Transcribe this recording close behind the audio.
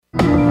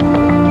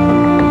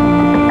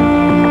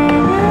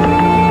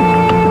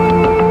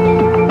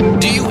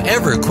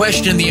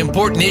question the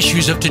important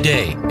issues of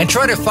today and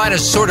try to find a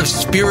sort of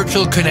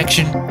spiritual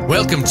connection?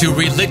 Welcome to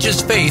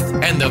Religious Faith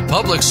and the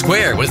Public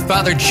Square with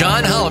Father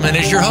John Holloman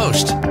as your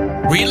host.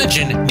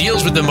 Religion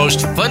deals with the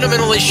most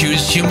fundamental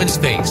issues humans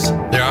face.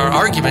 There are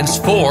arguments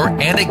for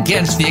and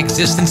against the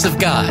existence of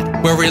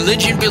God, where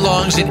religion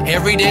belongs in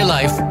everyday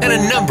life, and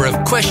a number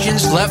of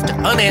questions left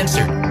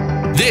unanswered.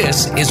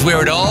 This is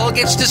where it all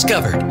gets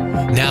discovered.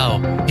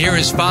 Now, here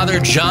is Father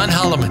John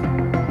Holloman.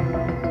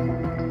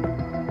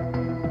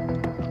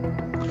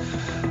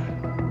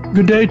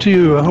 Good day to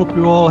you. I hope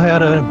you all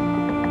had a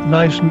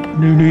nice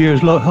New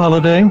Year's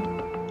holiday.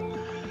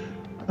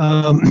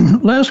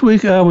 Last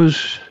week I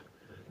was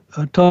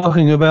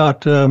talking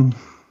about the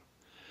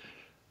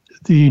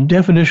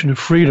definition of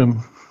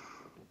freedom.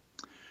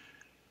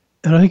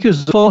 And I think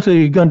there's a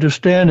faulty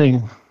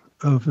understanding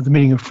of the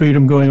meaning of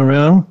freedom going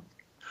around,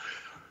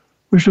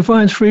 which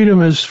defines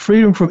freedom as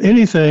freedom from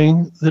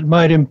anything that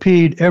might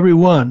impede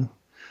everyone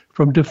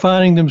from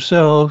defining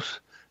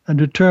themselves and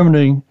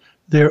determining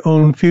their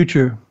own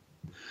future,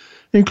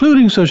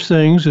 including such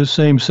things as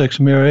same-sex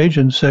marriage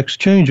and sex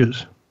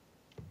changes.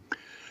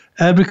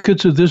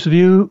 Advocates of this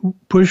view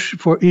push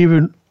for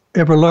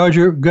ever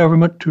larger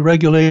government to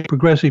regulate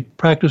progressive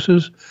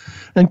practices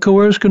and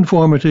coerce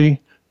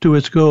conformity to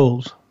its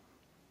goals.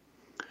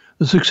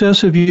 The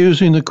success of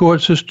using the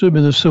court system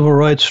in the civil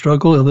rights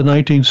struggle of the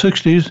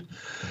 1960s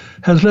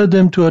has led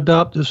them to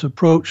adopt this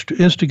approach to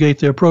instigate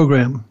their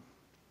program.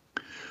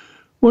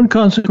 One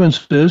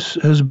consequence of this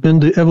has been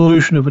the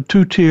evolution of a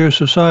two-tier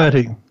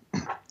society,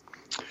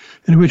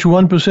 in which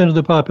 1% of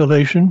the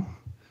population,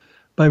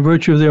 by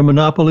virtue of their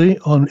monopoly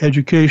on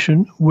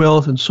education,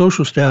 wealth, and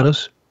social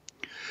status,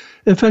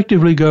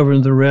 effectively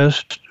govern the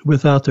rest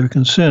without their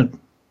consent.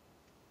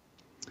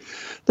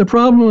 The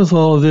problem with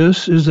all of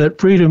this is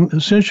that freedom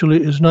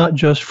essentially is not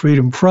just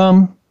freedom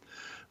from,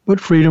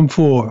 but freedom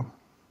for.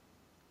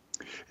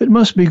 It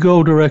must be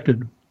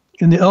goal-directed,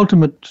 in the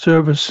ultimate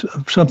service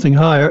of something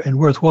higher and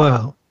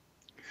worthwhile,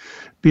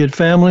 be it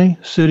family,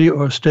 city,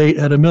 or state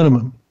at a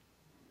minimum.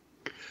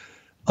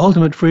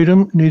 Ultimate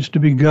freedom needs to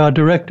be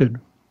God-directed.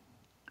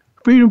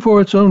 Freedom for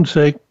its own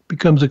sake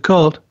becomes a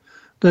cult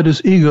that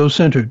is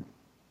ego-centered.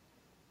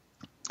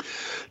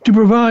 To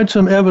provide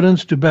some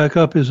evidence to back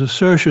up his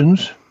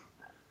assertions,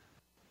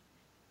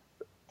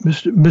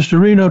 Mr.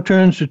 Reno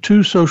turns to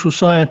two social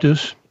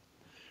scientists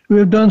who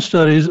have done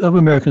studies of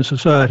American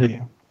society.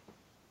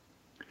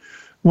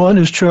 One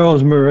is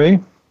Charles Murray,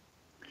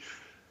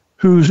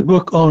 whose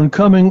book on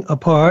Coming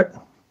Apart,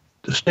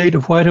 The State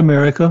of White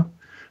America,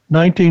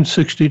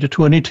 1960 to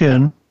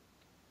 2010,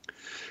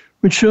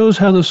 which shows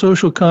how the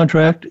social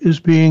contract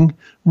is being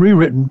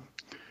rewritten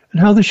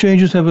and how the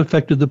changes have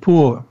affected the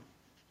poor.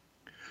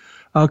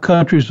 Our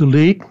country's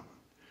elite,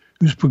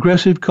 whose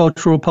progressive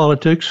cultural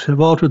politics have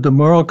altered the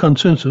moral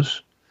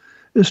consensus,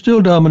 is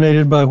still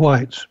dominated by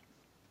whites.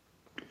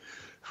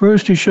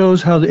 First, he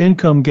shows how the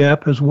income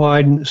gap has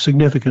widened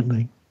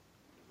significantly.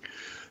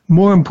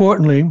 More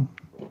importantly,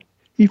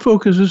 he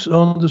focuses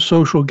on the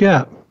social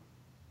gap.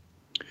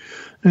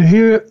 Now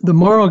here, the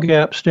moral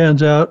gap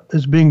stands out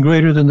as being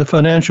greater than the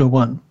financial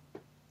one.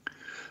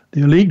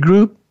 The elite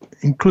group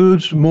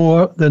includes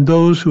more than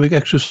those who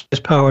exercise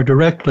power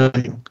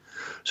directly,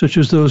 such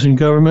as those in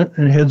government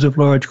and heads of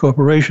large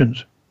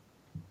corporations.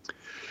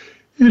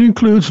 It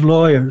includes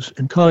lawyers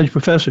and college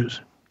professors,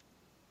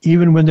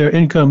 even when their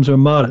incomes are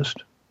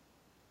modest.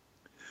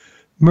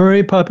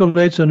 Murray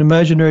populates an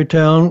imaginary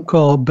town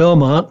called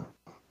Belmont,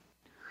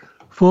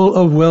 full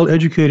of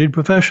well-educated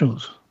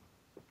professionals.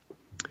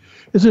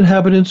 Its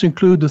inhabitants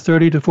include the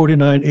 30 to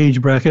 49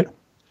 age bracket,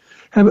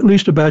 have at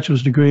least a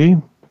bachelor's degree,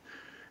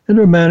 and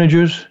are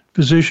managers,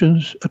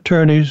 physicians,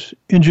 attorneys,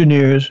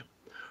 engineers,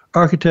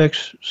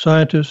 architects,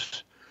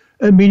 scientists,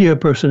 and media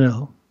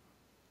personnel.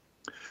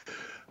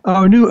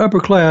 Our new upper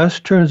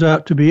class turns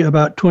out to be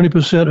about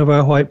 20% of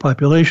our white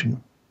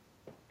population.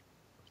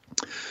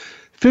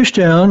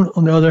 Fishtown,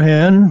 on the other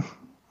hand,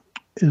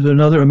 is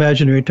another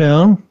imaginary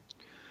town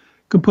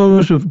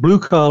composed of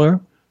blue-collar,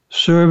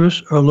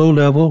 service or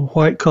low-level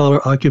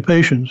white-collar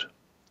occupations,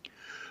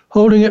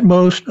 holding at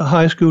most a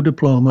high school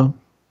diploma,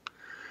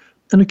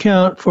 and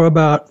account for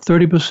about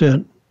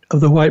 30% of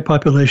the white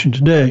population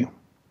today.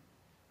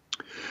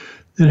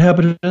 The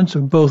inhabitants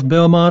of both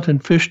Belmont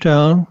and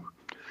Fishtown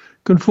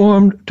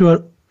conformed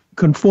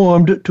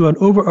to an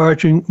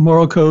overarching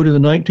moral code in the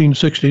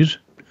 1960s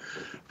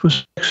for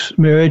sex,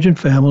 marriage, and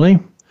family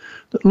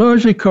that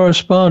largely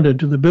corresponded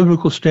to the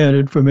biblical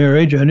standard for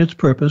marriage, and its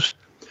purpose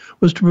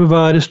was to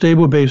provide a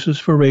stable basis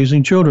for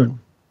raising children.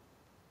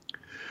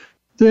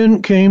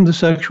 Then came the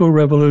sexual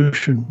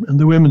revolution and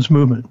the women's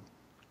movement.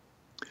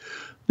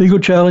 Legal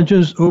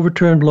challenges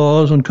overturned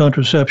laws on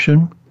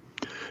contraception,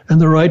 and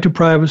the right to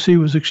privacy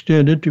was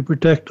extended to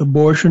protect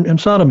abortion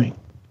and sodomy.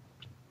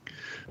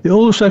 The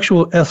old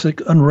sexual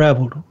ethic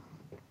unraveled,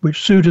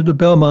 which suited the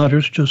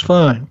Belmonters just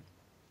fine.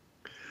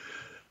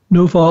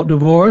 No-fault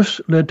divorce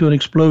led to an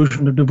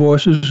explosion of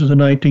divorces in the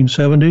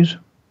 1970s.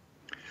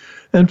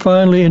 And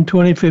finally, in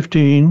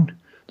 2015,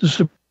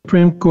 the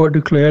Supreme Court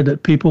declared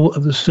that people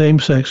of the same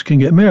sex can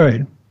get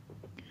married.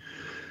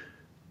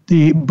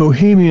 The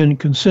Bohemian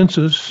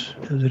Consensus,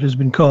 as it has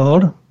been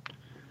called,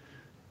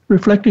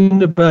 reflecting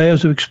the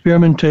values of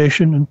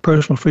experimentation and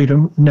personal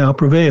freedom, now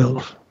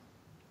prevails.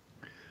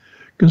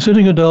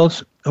 Consenting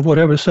adults of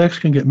whatever sex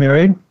can get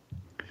married,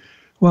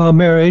 while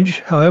marriage,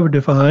 however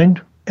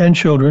defined, and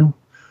children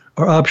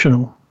are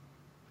optional.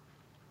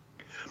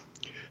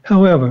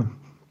 However,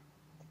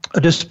 a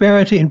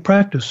disparity in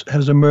practice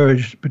has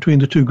emerged between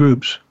the two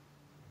groups.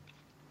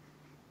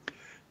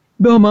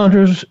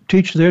 Belmonters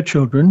teach their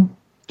children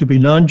to be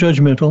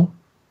non-judgmental,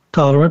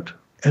 tolerant,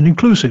 and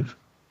inclusive.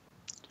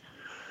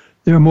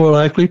 They are more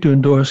likely to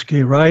endorse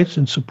gay rights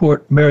and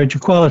support marriage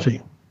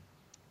equality.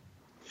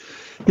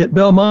 Yet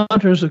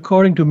Belmonters,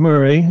 according to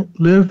Murray,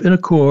 live in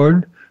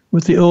accord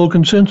with the old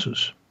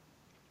consensus.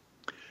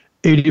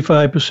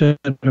 85%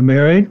 are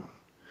married,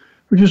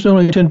 which is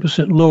only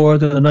 10% lower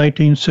than the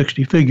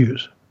 1960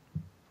 figures.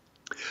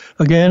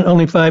 Again,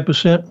 only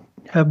 5%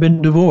 have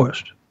been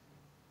divorced.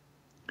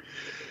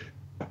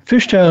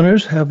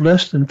 Fishtowners have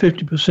less than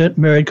 50%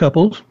 married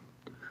couples,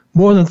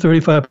 more than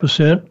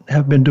 35%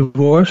 have been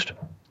divorced,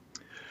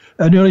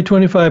 and nearly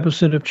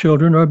 25% of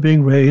children are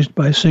being raised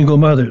by single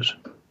mothers.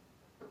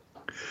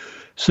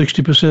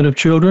 60% of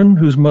children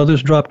whose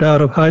mothers dropped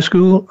out of high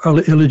school are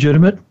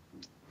illegitimate,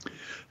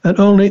 and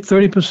only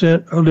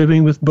 30% are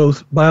living with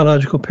both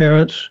biological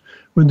parents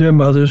when their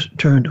mothers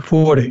turn to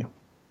 40.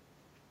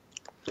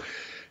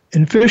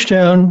 In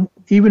Fishtown,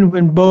 even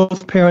when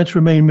both parents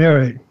remain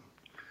married,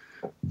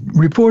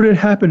 reported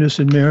happiness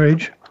in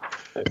marriage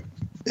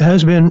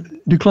has been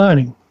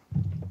declining.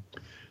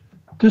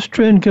 This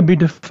trend can be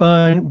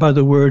defined by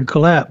the word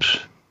collapse,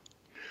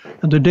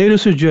 and the data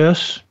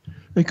suggests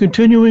a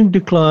continuing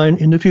decline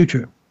in the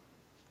future.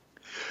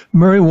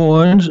 Murray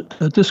warns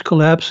that this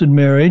collapse in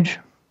marriage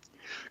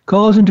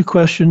calls into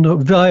question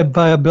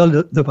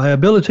the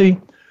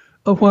viability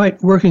of white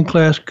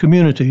working-class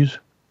communities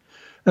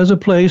as a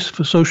place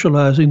for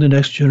socializing the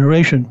next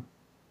generation.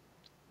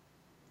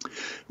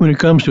 When it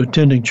comes to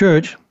attending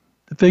church,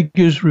 the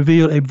figures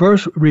reveal a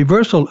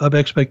reversal of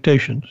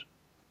expectations.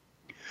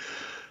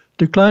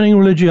 Declining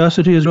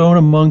religiosity has grown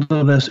among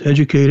the less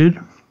educated,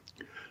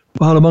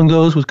 while among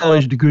those with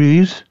college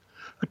degrees,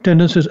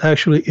 attendance has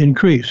actually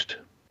increased.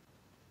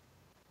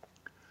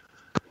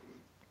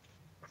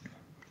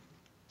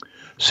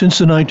 Since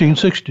the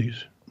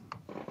 1990s.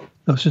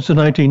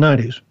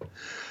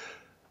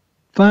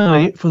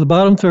 Finally, for the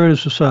bottom third of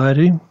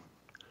society,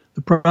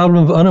 the problem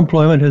of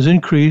unemployment has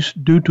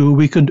increased due to a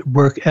weakened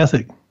work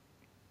ethic.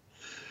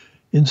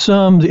 In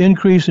some, the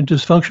increase in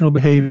dysfunctional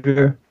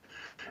behavior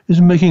is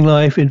making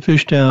life in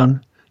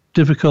Fishtown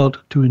difficult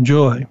to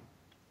enjoy.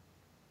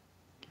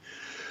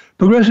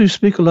 Progressives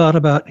speak a lot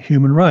about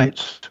human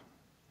rights,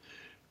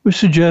 which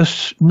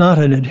suggests not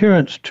an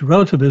adherence to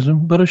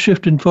relativism, but a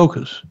shift in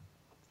focus.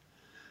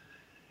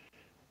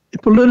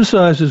 It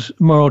politicizes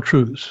moral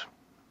truths,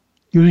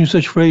 using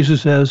such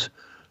phrases as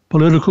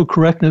political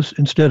correctness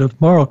instead of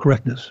moral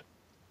correctness.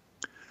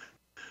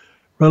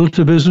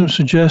 Relativism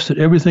suggests that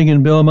everything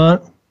in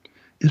Belmont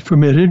is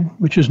permitted,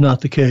 which is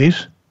not the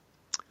case.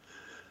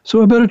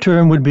 So a better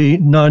term would be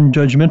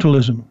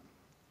non-judgmentalism,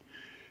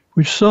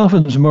 which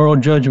softens moral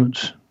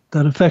judgments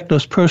that affect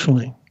us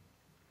personally,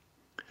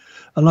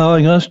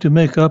 allowing us to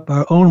make up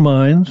our own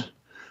minds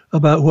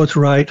about what's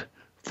right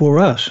for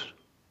us.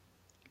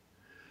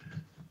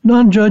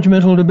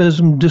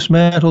 Non-judgmentalism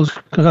dismantles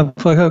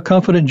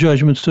confident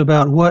judgments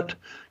about what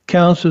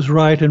counts as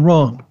right and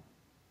wrong.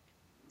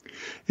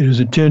 It is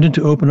intended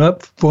to open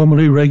up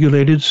formally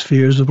regulated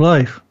spheres of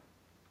life.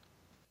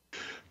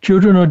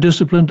 Children are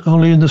disciplined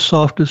only in the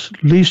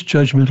softest, least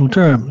judgmental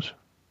terms.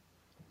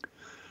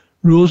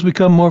 Rules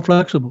become more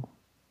flexible,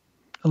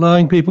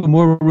 allowing people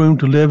more room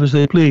to live as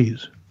they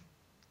please.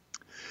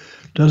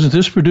 Doesn't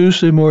this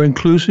produce a more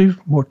inclusive,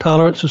 more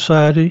tolerant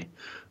society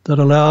that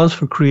allows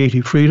for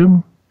creative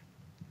freedom?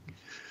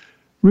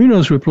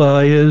 Reno's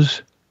reply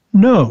is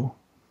no.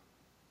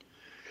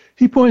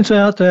 He points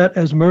out that,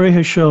 as Murray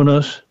has shown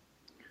us,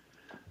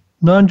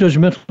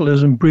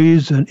 non-judgmentalism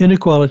breeds an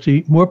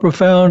inequality more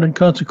profound and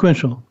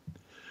consequential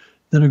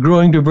than a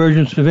growing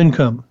divergence of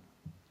income,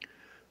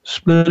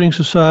 splitting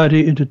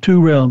society into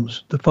two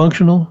realms, the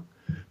functional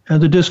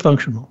and the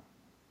dysfunctional.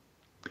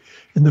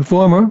 In the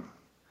former,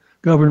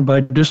 governed by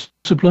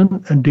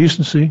discipline and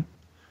decency,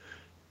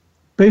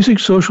 basic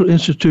social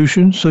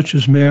institutions such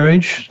as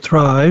marriage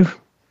thrive,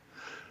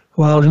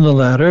 while in the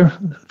latter,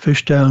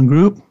 Fishtown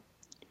group,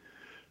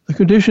 the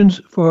conditions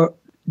for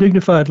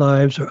dignified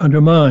lives are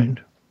undermined.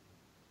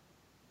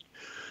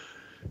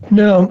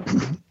 Now,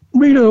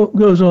 Reno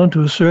goes on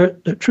to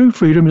assert that true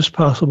freedom is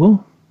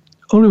possible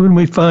only when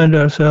we bind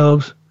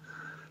ourselves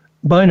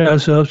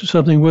to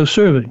something worth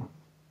serving.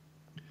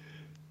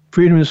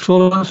 Freedom is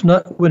fullest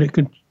not when it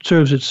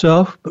serves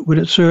itself, but when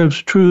it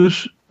serves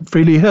truths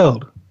freely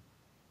held.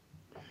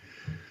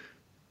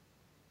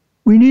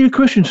 We need a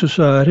Christian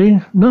society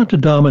not to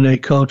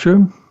dominate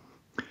culture,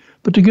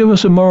 but to give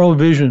us a moral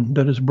vision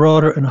that is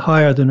broader and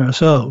higher than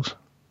ourselves.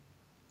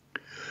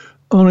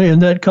 Only in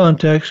that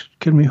context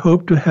can we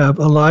hope to have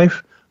a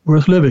life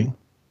worth living.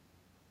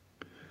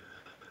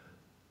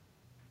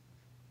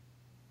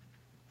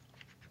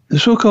 The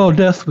so-called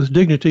death with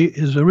dignity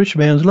is a rich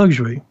man's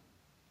luxury.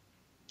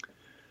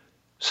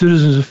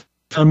 Citizens of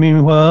town,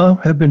 meanwhile,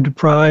 have been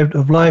deprived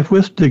of life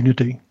with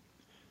dignity.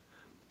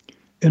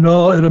 In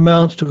all, it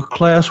amounts to a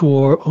class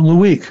war on the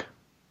weak.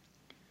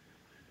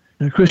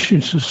 In a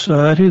Christian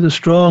society, the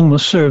strong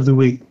must serve the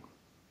weak.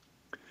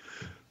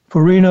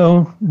 For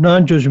Reno,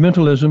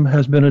 non-judgmentalism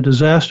has been a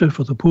disaster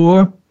for the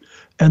poor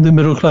and the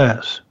middle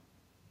class.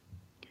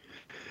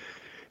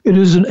 It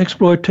is an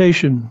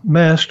exploitation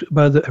masked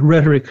by the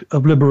rhetoric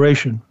of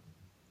liberation.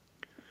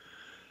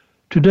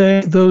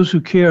 Today, those who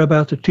care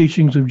about the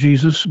teachings of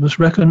Jesus must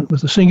reckon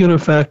with the singular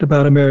fact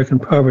about American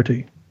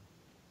poverty.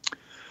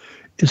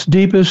 Its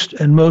deepest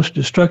and most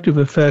destructive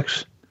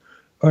effects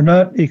are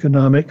not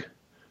economic,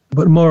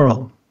 but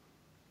moral.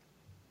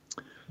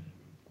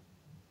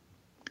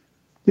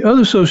 The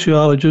other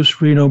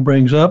sociologist Reno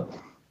brings up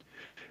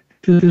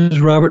is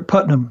Robert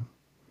Putnam,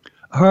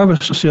 a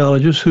Harvard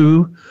sociologist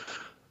who,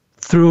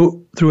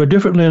 through a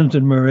different lens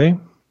than Murray,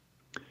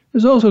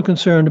 is also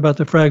concerned about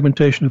the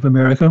fragmentation of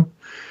America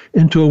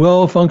into a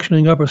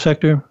well-functioning upper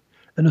sector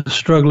and a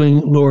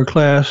struggling lower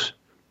class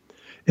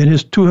in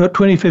his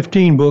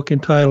 2015 book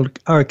entitled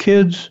Our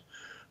Kids,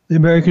 The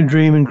American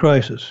Dream in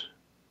Crisis.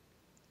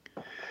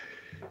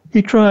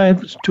 He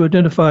tries to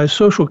identify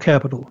social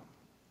capital,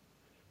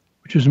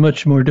 which is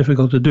much more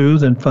difficult to do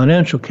than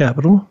financial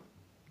capital,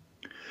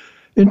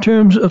 in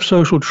terms of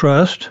social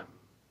trust,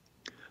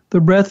 the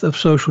breadth of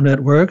social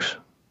networks,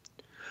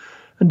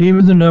 and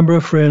even the number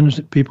of friends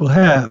that people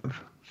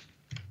have.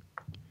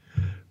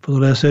 For the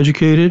less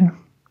educated,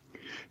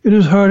 it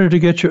is harder to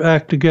get your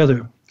act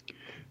together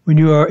when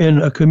you are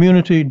in a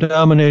community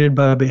dominated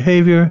by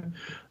behavior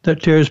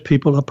that tears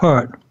people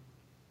apart.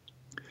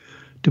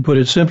 To put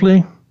it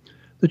simply,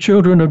 the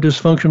children of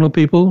dysfunctional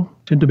people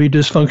tend to be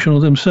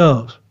dysfunctional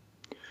themselves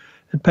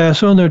and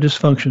pass on their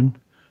dysfunction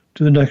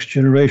to the next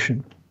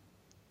generation.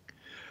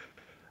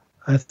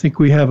 I think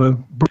we have a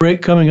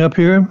break coming up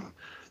here,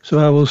 so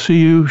I will see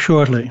you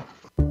shortly.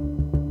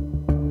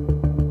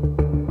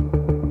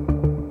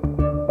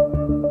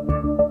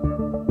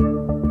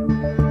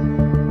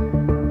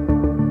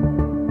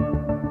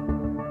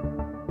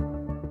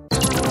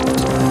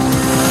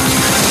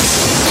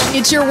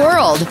 It's your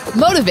world.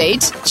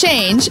 Motivate,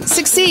 change,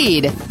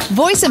 succeed.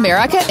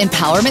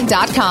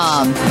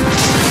 VoiceAmericaEmpowerment.com.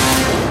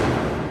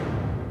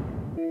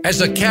 As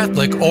a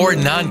Catholic or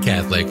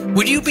non-Catholic,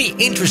 would you be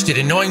interested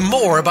in knowing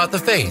more about the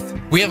faith?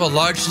 We have a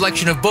large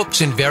selection of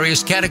books in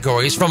various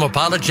categories, from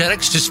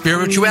apologetics to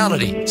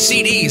spirituality.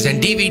 CDs and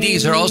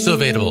DVDs are also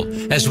available,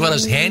 as well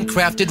as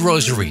handcrafted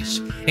rosaries.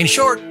 In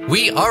short,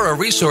 we are a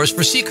resource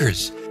for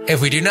seekers.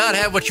 If we do not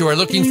have what you are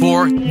looking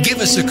for, give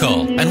us a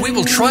call, and we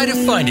will try to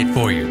find it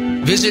for you.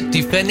 Visit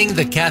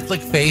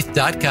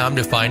defendingthecatholicfaith.com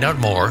to find out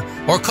more,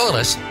 or call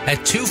us at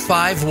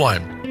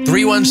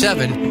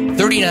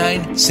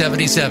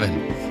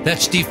 251-317-3977.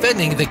 That's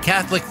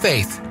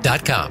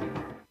defendingthecatholicfaith.com.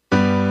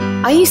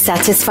 Are you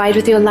satisfied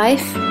with your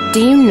life? Do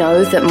you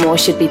know that more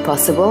should be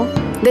possible?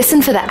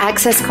 Listen for the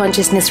Access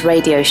Consciousness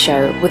radio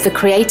show with the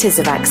creators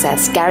of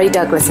Access, Gary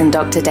Douglas and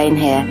Dr. Dane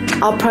here.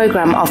 Our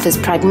program offers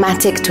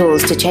pragmatic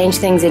tools to change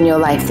things in your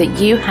life that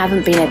you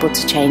haven't been able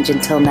to change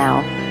until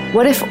now.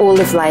 What if all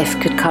of life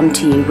could come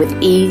to you with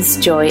ease,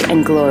 joy,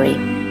 and glory?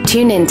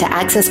 Tune in to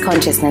Access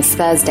Consciousness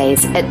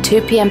Thursdays at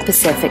 2 p.m.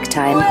 Pacific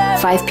Time,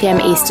 5 p.m.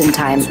 Eastern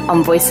Time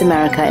on Voice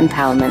America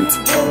Empowerment.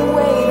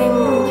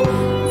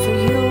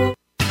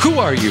 Who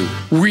are you,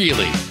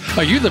 really?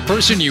 Are you the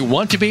person you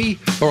want to be,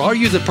 or are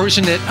you the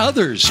person that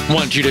others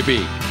want you to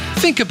be?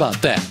 Think about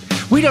that.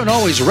 We don't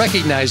always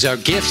recognize our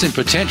gifts and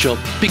potential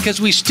because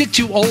we stick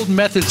to old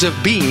methods of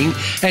being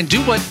and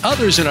do what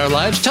others in our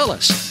lives tell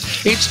us.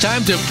 It's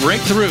time to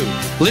break through.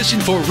 Listen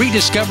for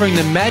Rediscovering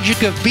the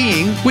Magic of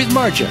Being with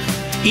Marja.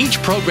 Each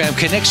program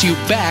connects you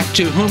back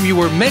to whom you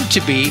were meant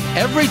to be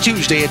every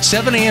Tuesday at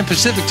 7 a.m.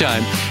 Pacific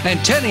Time and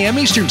 10 a.m.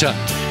 Eastern Time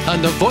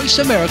on the Voice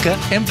America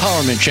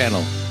Empowerment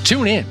Channel.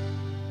 Tune in.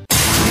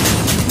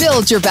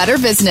 Build your better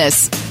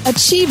business.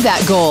 Achieve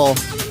that goal.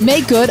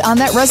 Make good on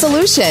that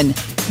resolution.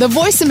 The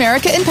Voice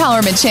America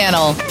Empowerment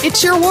Channel.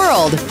 It's your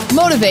world.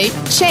 Motivate,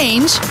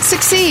 change,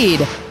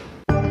 succeed.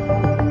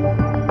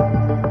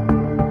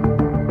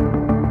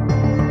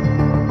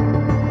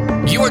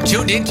 You are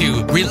tuned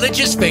into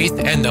Religious Faith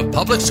and the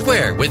Public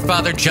Square with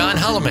Father John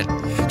Holloman.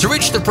 To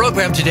reach the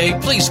program today,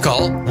 please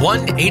call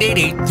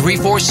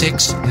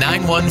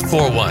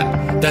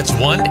 1-888-346-9141. That's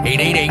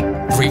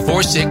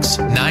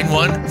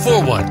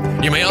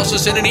 1-888-346-9141. You may also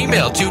send an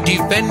email to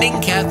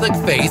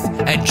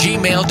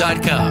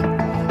defendingcatholicfaith@gmail.com.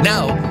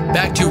 Now,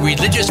 back to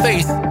Religious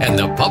Faith and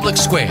the Public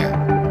Square.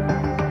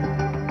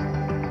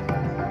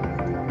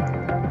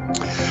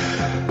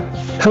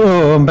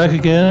 Hello, I'm back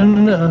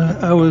again.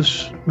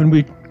 When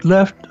we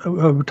left, we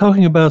were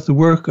talking about the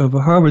work of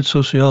a Harvard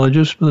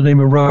sociologist by the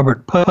name of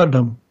Robert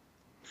Putnam,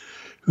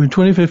 who in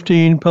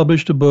 2015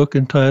 published a book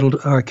entitled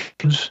Our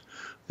Kids,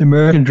 The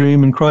American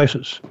Dream in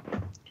Crisis.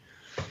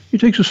 He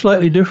takes a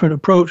slightly different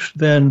approach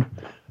than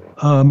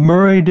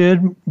Murray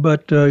did,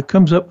 but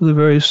comes up with a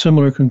very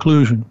similar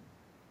conclusion.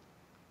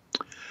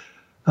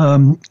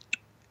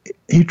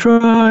 He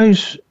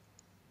tries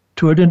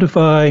to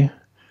identify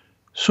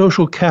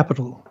social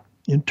capital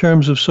in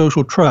terms of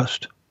social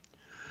trust,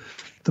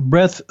 the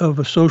breadth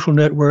of social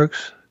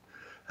networks,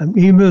 and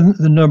even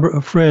the number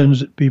of friends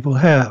that people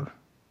have.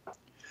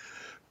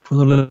 For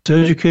the less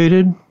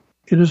educated,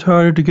 it is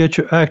harder to get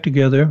your act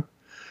together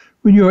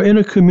when you are in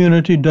a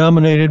community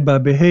dominated by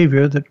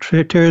behavior that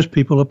tears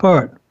people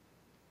apart.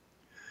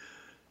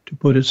 To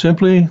put it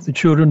simply, the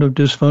children of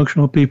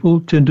dysfunctional people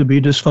tend to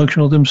be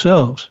dysfunctional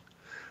themselves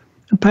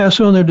and pass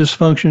on their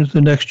dysfunction to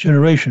the next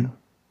generation.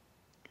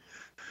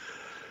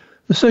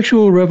 The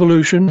sexual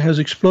revolution has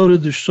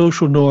exploded the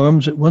social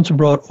norms that once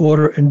brought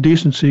order and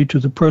decency to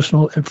the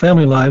personal and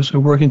family lives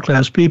of working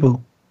class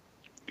people,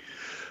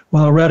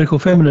 while radical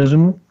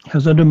feminism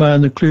has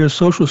undermined the clear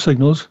social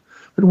signals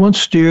that once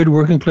steered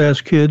working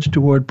class kids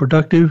toward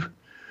productive,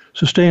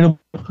 sustainable,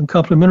 and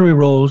complementary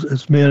roles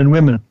as men and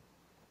women.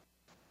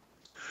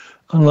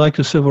 Unlike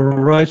the civil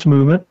rights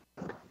movement,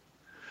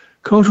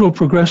 cultural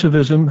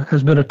progressivism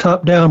has been a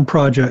top-down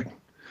project,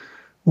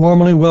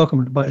 warmly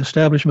welcomed by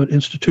establishment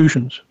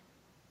institutions.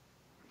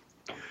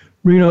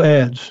 Reno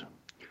adds,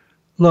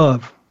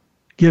 love,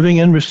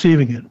 giving and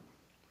receiving it,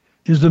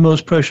 is the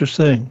most precious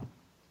thing.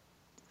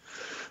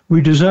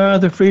 We desire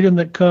the freedom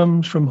that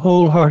comes from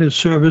wholehearted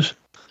service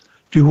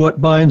to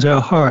what binds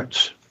our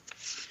hearts,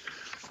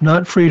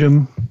 not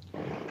freedom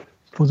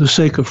for the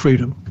sake of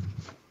freedom.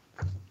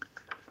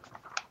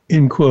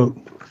 End quote.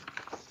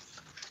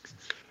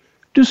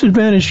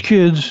 Disadvantaged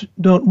kids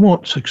don't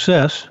want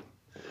success,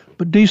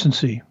 but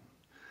decency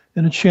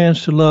and a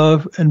chance to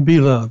love and be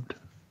loved.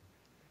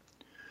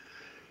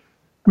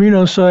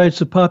 Reno cites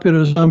the popular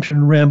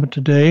assumption rampant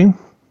today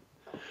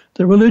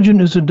that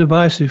religion is a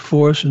divisive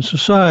force in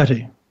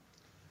society.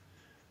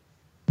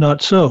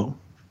 Not so.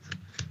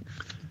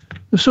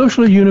 The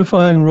socially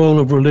unifying role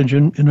of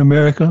religion in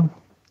America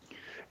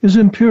is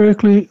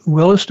empirically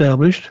well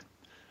established.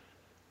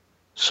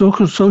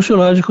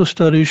 Sociological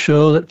studies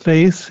show that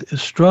faith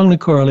is strongly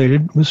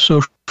correlated with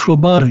social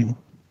bonding.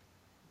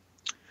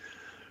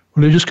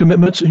 Religious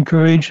commitments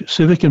encourage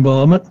civic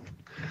involvement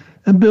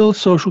and build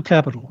social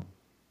capital.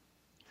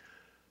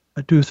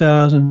 A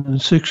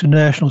 2006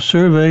 national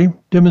survey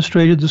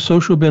demonstrated the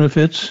social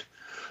benefits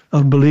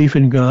of belief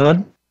in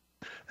God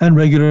and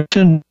regular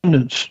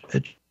attendance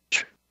at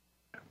church.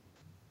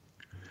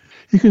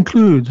 He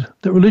concludes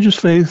that religious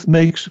faith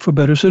makes for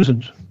better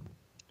citizens.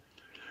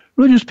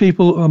 Religious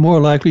people are more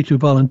likely to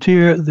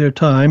volunteer their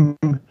time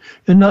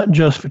and not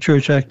just for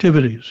church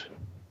activities.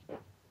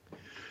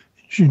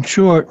 In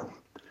short,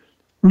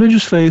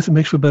 religious faith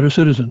makes for better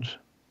citizens.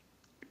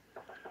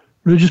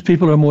 Religious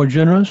people are more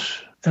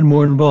generous and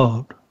more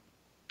involved.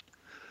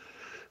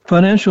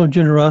 Financial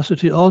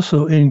generosity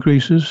also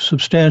increases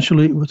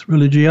substantially with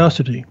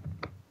religiosity.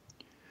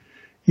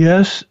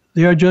 Yes,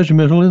 they are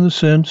judgmental in the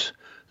sense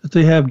that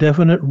they have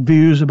definite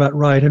views about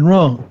right and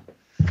wrong.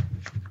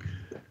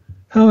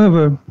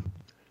 However,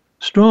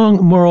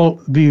 strong moral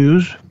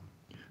views,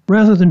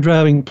 rather than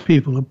driving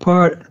people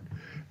apart,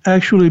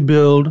 actually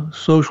build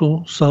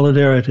social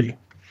solidarity.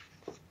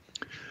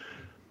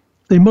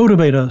 They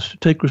motivate us to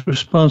take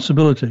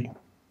responsibility.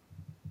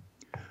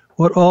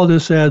 What all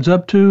this adds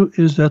up to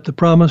is that the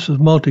promise of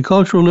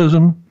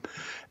multiculturalism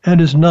and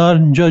its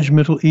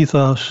non-judgmental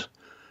ethos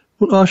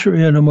will usher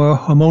in a more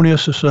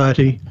harmonious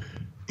society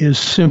is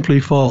simply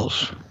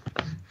false.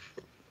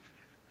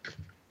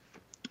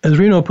 As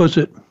Reno puts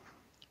it,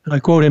 and I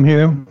quote him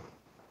here,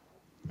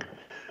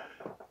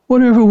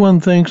 whatever one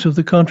thinks of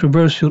the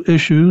controversial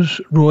issues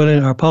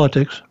roiling our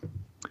politics,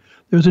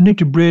 there's a need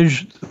to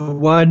bridge the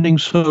widening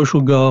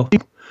social gulf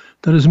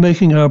that is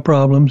making our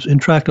problems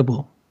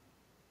intractable.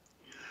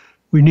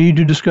 We need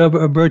to discover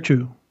a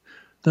virtue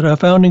that our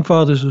founding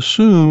fathers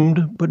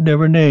assumed but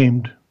never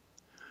named,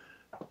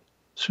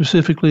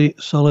 specifically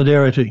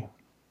solidarity.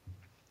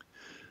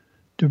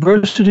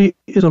 Diversity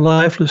is a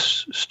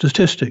lifeless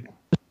statistic,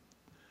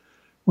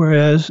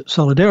 whereas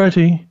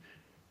solidarity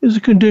is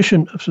a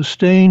condition of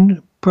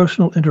sustained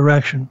personal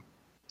interaction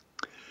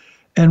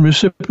and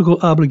reciprocal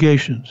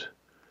obligations,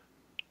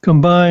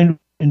 combined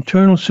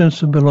internal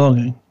sense of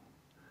belonging.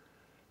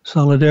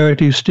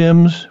 Solidarity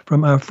stems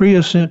from our free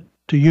assent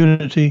to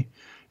unity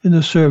in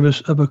the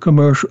service of a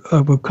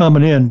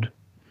common end.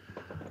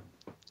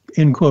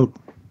 End quote.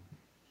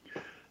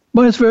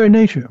 By its very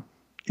nature,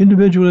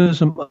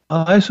 individualism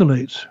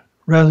isolates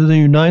rather than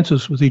unites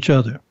us with each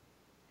other.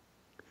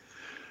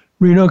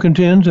 Reno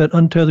contends that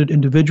untethered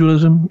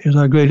individualism is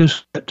our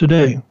greatest threat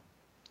today.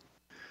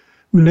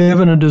 We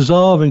live in a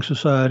dissolving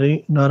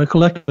society, not a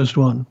collectivist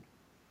one.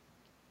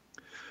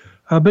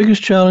 Our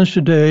biggest challenge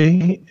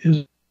today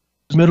is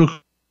middle,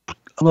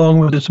 along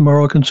with its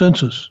moral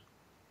consensus.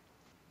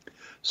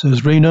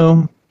 Says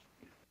Reno,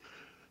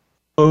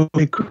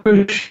 a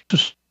Christian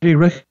society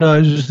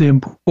recognizes the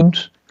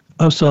importance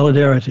of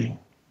solidarity.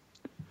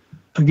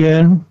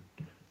 Again,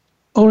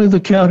 only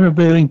the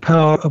countervailing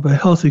power of a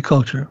healthy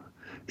culture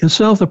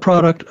itself the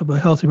product of a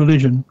healthy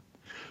religion,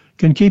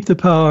 can keep the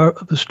power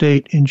of the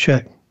state in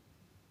check.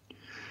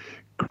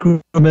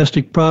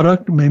 Domestic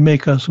product may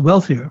make us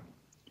wealthier,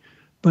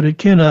 but it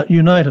cannot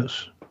unite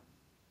us.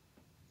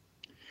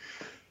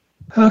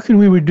 How can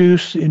we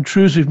reduce the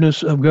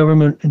intrusiveness of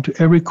government into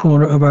every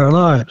corner of our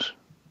lives?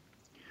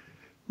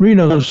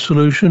 Reno's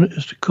solution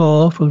is to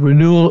call for the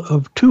renewal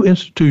of two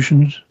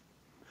institutions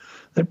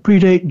that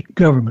predate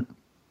government,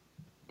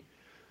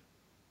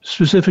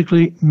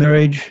 specifically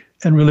marriage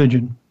and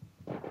religion.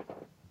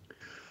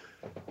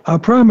 Our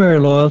primary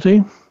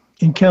loyalty,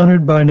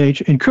 encouraged by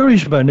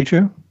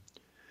nature,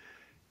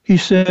 he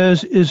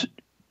says, is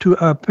to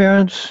our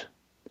parents,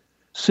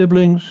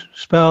 siblings,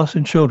 spouse,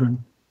 and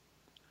children.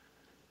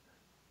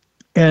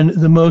 And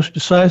the most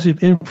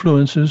decisive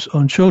influences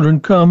on children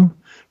come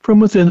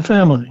from within the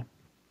family.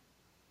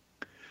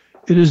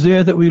 It is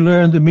there that we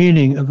learn the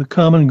meaning of the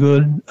common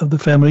good of the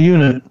family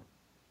unit.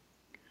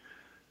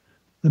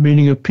 The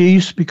meaning of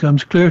peace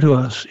becomes clear to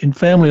us in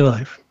family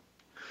life,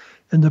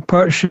 and the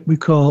partnership we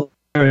call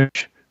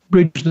marriage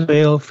bridges the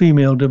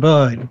male-female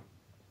divide.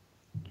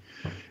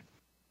 In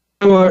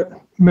short,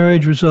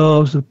 marriage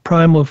resolves the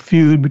primal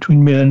feud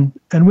between men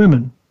and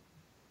women.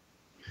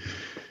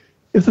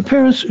 If the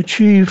parents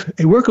achieve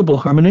a workable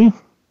harmony,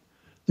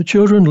 the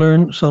children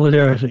learn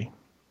solidarity,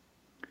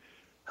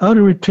 how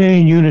to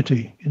retain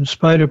unity in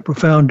spite of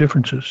profound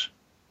differences.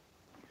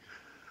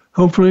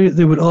 Hopefully,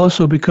 they would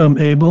also become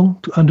able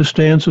to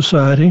understand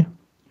society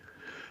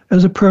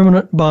as a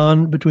permanent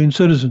bond between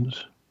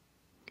citizens,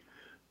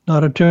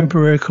 not a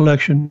temporary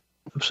collection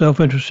of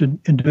self-interested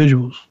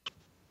individuals.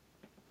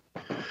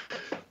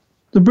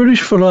 The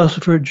British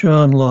philosopher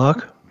John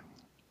Locke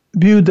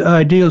viewed the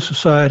ideal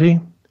society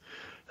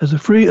as a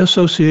free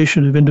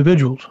association of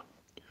individuals,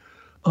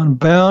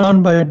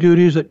 unbound by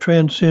duties that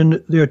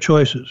transcend their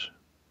choices.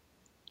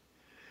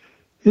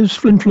 His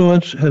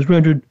influence has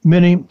rendered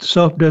many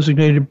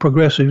self-designated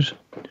progressives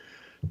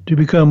to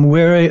become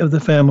wary of the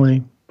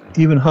family,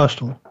 even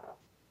hostile.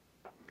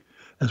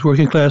 As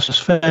working-class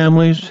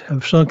families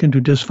have sunk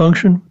into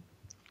dysfunction,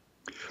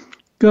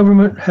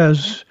 government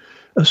has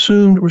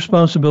assumed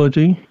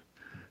responsibility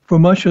for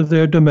much of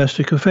their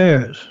domestic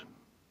affairs.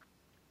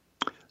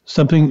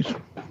 Something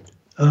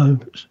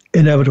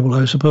inevitable,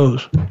 I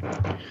suppose.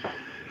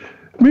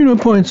 Reno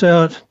points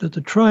out that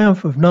the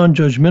triumph of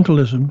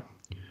non-judgmentalism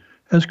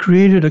has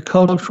created a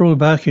cultural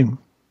vacuum,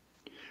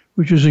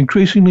 which is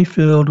increasingly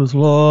filled with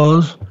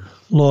laws,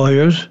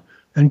 lawyers,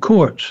 and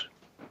courts.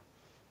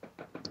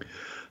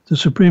 The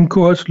Supreme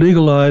Court's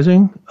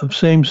legalizing of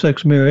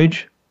same-sex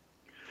marriage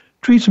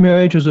treats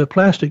marriage as a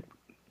plastic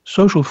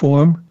social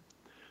form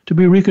to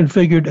be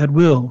reconfigured at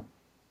will,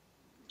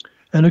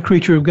 and a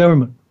creature of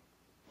government.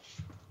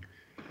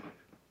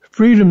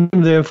 Freedom,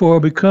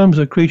 therefore, becomes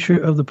a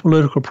creature of the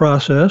political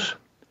process,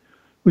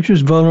 which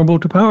is vulnerable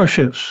to power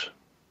shifts,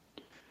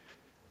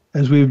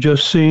 as we've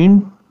just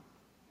seen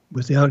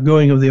with the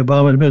outgoing of the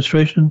Obama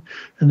administration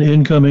and the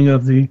incoming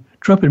of the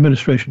Trump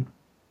administration.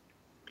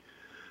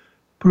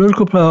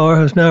 Political power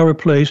has now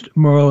replaced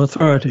moral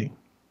authority.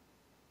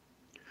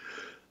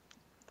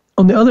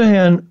 On the other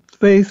hand,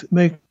 faith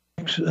makes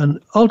an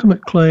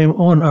ultimate claim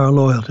on our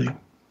loyalty.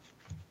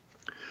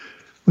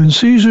 When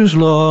Caesar's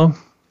law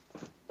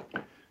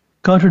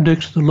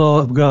contradicts the law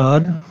of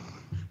God,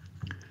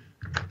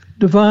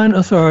 divine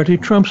authority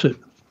trumps it.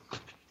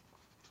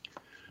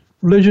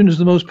 Religion is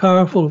the most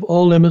powerful of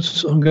all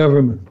limits on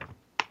government.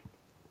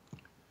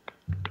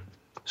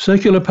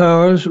 Secular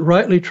powers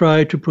rightly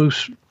try to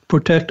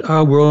protect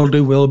our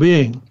worldly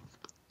well-being.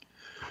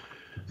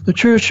 The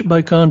church,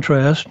 by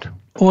contrast,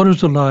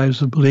 orders the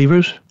lives of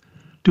believers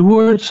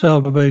toward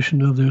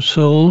salvation of their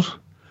souls,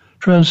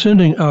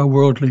 transcending our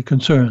worldly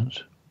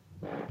concerns.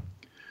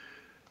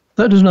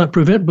 That does not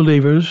prevent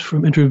believers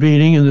from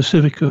intervening in the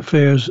civic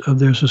affairs of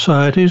their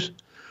societies,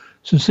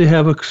 since they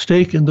have a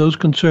stake in those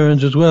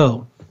concerns as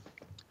well.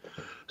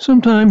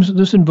 Sometimes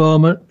this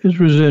involvement is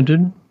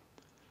resented,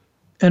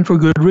 and for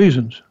good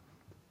reasons.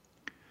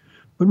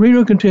 But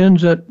Reno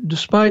contends that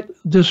despite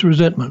this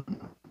resentment,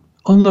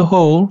 on the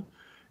whole,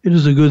 it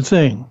is a good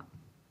thing.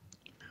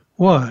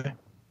 Why?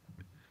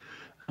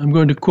 I'm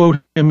going to quote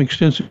him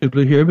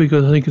extensively here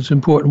because I think it's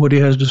important what he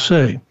has to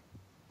say.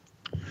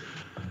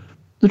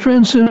 The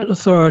transcendent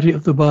authority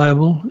of the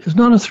Bible is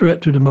not a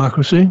threat to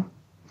democracy,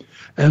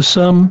 as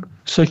some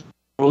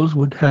secularists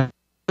would have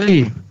to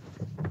believe.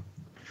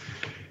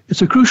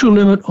 It's a crucial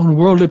limit on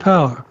worldly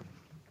power.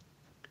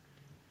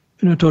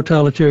 In a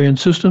totalitarian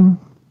system,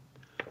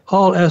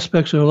 all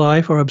aspects of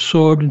life are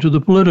absorbed into the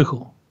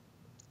political.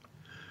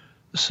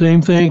 The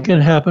same thing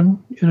can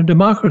happen in a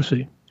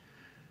democracy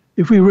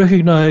if we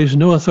recognize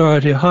no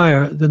authority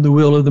higher than the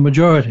will of the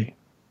majority.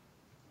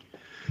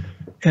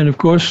 And of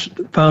course,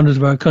 the founders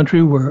of our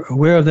country were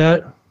aware of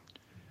that.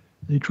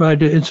 They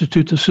tried to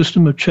institute the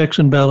system of checks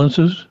and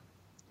balances,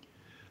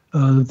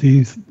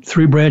 the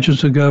three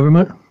branches of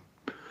government,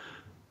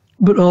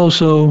 but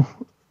also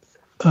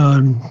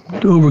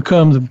to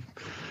overcome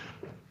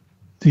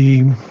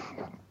the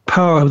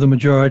power of the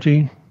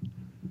majority,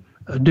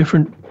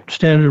 different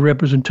standard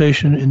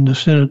representation in the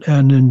Senate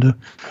and in the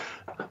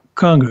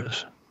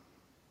Congress.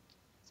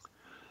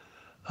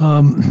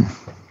 The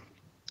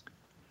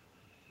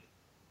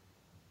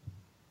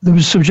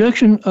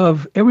subjection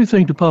of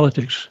everything to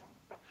politics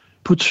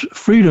puts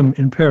freedom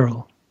in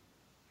peril.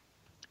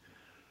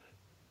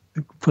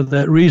 For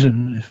that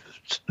reason,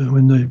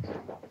 when the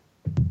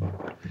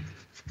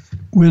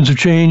winds of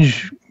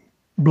change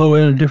blow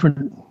in a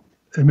different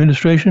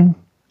administration,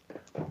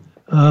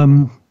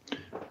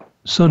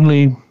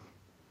 suddenly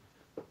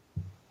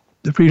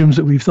the freedoms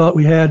that we thought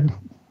we had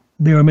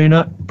may or may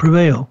not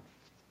prevail.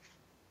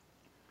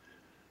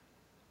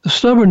 The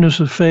stubbornness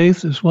of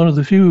faith is one of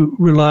the few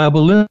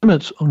reliable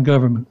limits on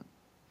government.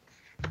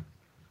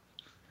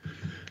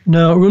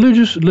 Now,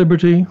 religious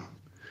liberty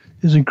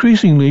is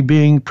increasingly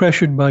being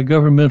pressured by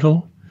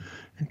governmental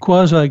and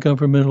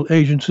quasi-governmental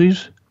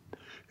agencies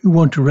who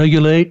want to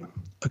regulate,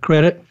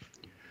 accredit,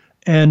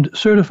 and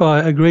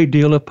certify a great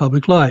deal of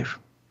public life.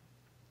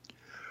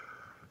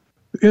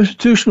 The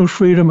institutional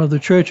freedom of the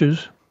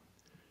churches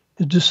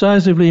is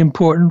decisively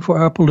important for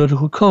our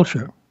political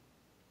culture,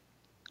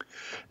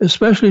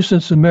 especially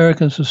since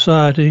American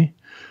society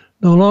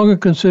no longer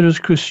considers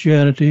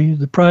Christianity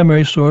the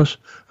primary source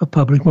of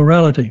public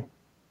morality.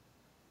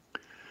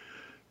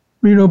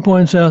 Reno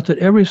points out that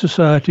every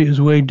society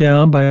is weighed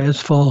down by its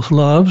false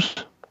loves,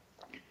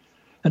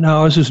 and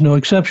ours is no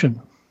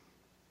exception.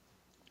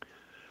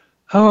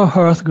 Our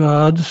hearth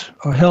gods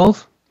are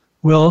health,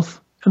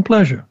 wealth, and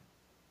pleasure.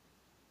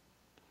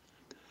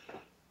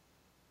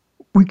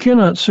 We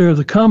cannot serve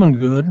the common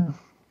good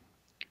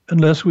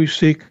unless we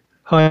seek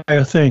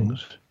higher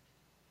things.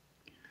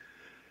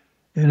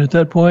 And at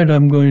that point,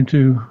 I'm going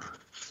to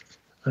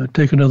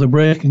take another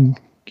break and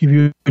give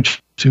you a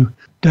chance to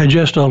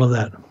digest all of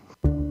that.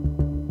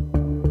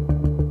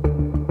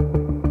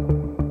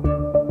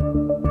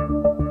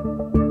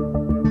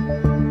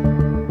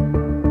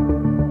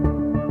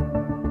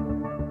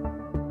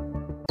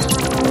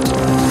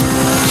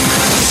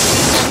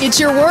 It's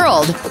your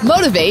world.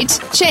 Motivate,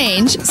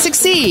 change,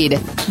 succeed.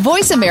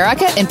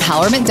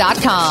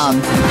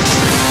 VoiceAmericaEmpowerment.com.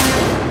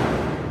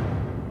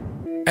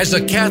 As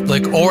a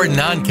Catholic or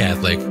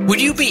non-Catholic,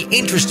 would you be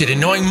interested in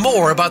knowing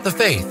more about the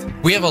faith?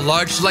 We have a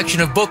large selection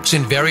of books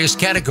in various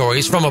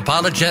categories, from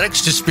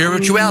apologetics to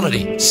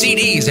spirituality.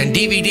 CDs and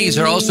DVDs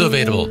are also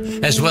available,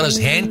 as well as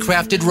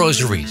handcrafted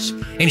rosaries.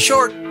 In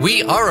short,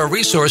 we are a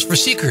resource for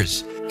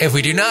seekers. If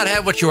we do not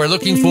have what you are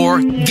looking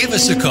for, give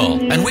us a call,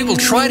 and we will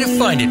try to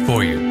find it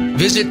for you.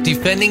 Visit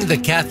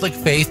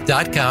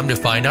defendingthecatholicfaith.com to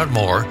find out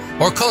more,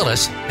 or call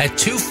us at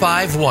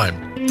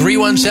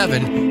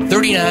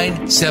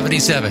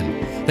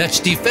 251-317-3977.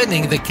 That's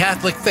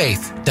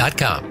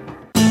defendingthecatholicfaith.com.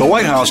 The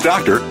White House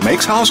doctor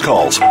makes house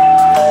calls.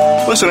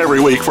 Listen every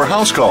week for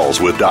House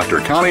Calls with Dr.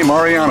 Connie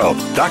Mariano.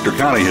 Dr.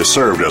 Connie has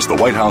served as the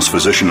White House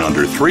physician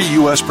under 3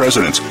 U.S.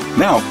 presidents.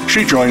 Now,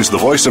 she joins the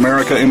Voice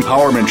America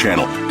Empowerment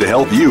Channel to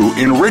help you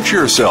enrich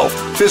yourself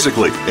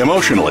physically,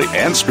 emotionally,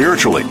 and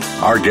spiritually.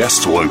 Our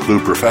guests will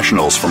include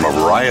professionals from a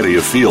variety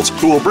of fields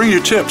who will bring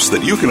you tips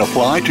that you can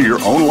apply to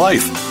your own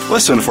life.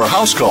 Listen for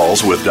House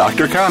Calls with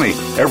Dr. Connie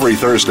every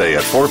Thursday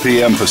at 4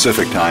 p.m.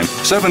 Pacific Time,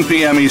 7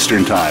 p.m.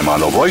 Eastern Time on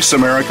the Voice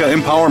America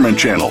Empowerment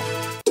Channel.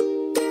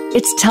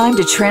 It's time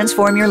to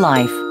transform your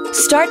life.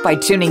 Start by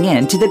tuning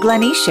in to The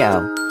Glenyce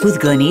Show with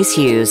Glenyce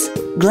Hughes.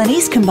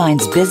 Glenyce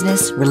combines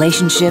business,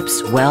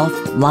 relationships, wealth,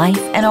 life,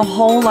 and a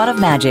whole lot of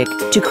magic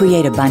to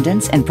create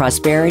abundance and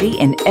prosperity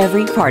in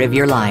every part of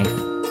your life.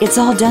 It's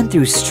all done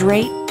through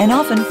straight and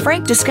often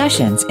frank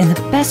discussions in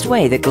the best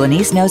way that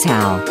Glenyce knows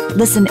how.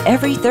 Listen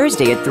every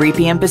Thursday at 3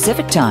 p.m.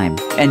 Pacific Time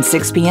and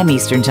 6 p.m.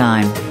 Eastern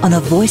Time on the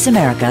Voice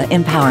America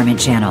Empowerment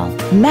Channel.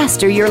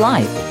 Master your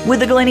life with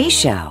The Glenyce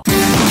Show.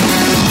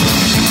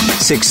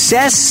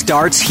 Success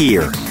starts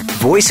here.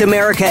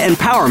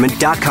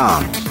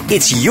 VoiceAmericaEmpowerment.com.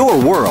 It's your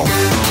world.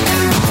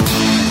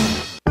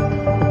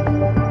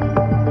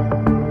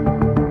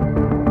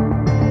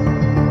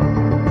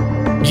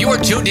 You are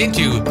tuned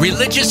into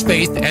Religious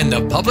Faith and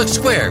the Public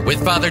Square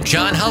with Father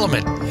John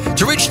Holloman.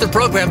 To reach the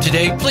program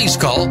today, please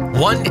call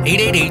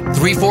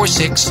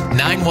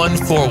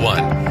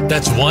 1-888-346-9141.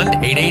 That's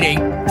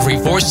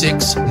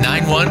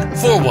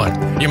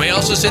 1-888-346-9141. You may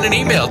also send an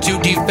email to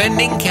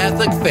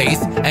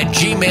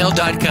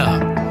defendingcatholicfaith@gmail.com.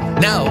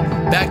 Now,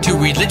 back to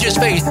Religious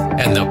Faith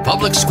and the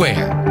Public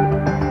Square.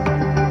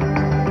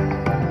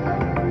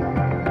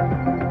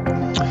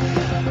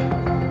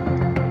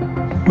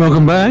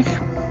 Welcome back.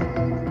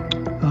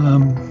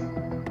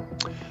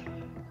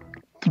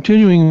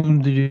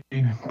 Continuing the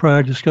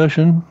prior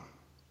discussion,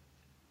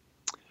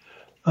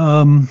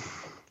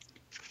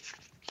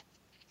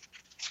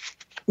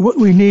 what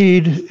we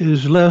need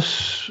is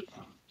less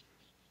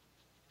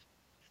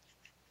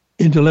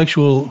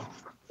intellectual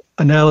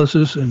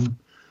analysis and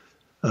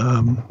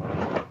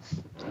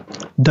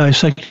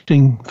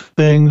dissecting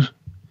things.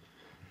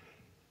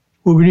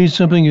 What we need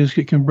something is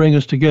it can bring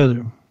us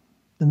together.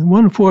 And the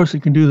one force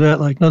that can do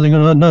that like nothing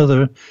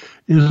another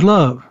is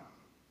love.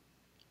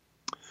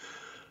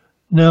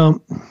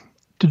 Now,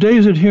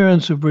 today's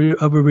adherents of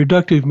a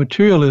reductive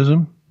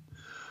materialism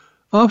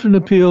often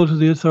appeal to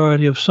the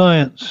authority of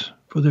science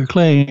for their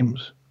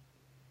claims.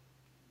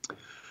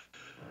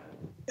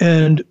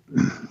 And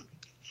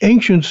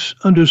ancients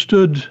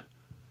understood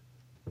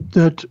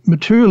that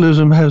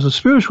materialism has a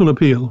spiritual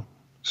appeal,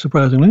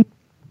 surprisingly.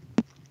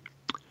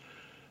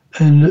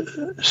 And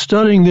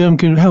studying them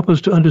can help us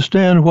to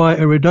understand why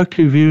a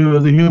reductive view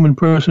of the human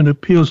person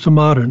appeals to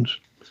moderns,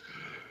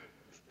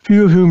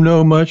 few of whom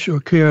know much or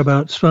care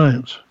about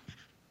science.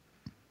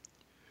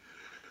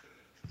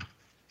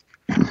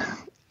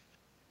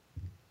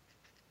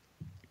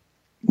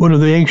 One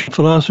of the ancient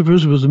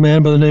philosophers was a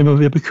man by the name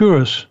of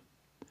Epicurus,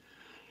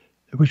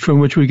 from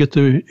which we get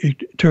the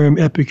term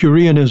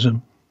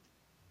Epicureanism.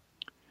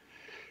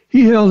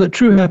 He held that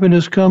true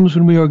happiness comes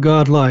when we are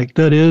God-like,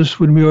 that is,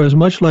 when we are as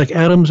much like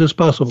atoms as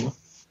possible.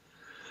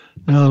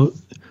 Now,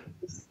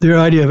 their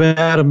idea of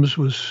atoms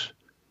was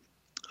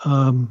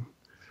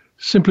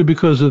simply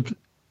because of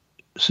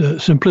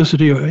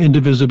simplicity or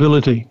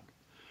indivisibility,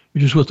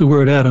 which is what the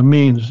word atom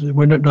means.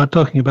 We're not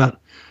talking about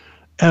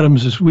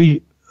atoms as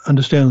we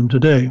understand them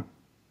today.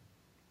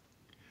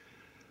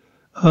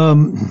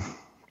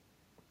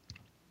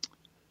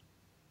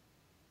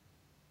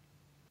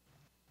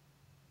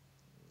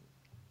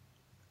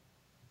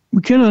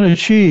 We cannot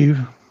achieve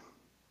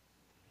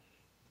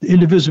the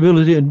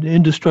indivisibility and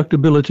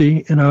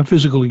indestructibility in our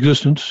physical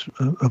existence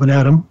of an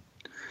atom.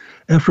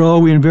 After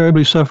all, we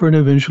invariably suffer and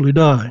eventually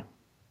die.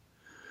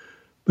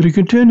 But he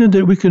contended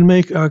that we can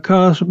make our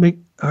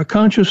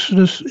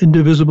consciousness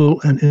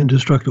indivisible and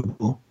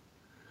indestructible.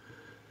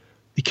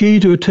 The key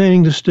to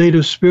attaining the state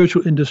of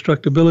spiritual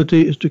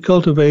indestructibility is to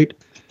cultivate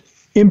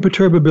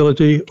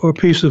imperturbability or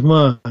peace of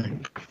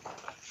mind.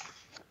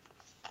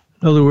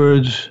 In other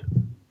words,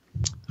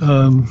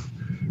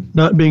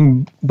 not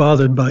being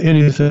bothered by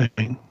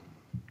anything.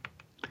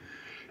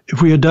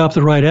 If we adopt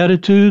the right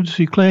attitudes,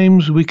 he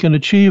claims, we can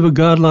achieve a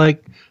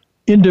godlike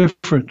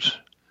indifference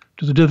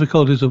to the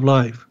difficulties of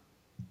life.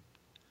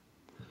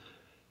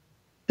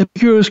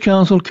 Epicurus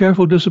counseled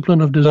careful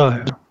discipline of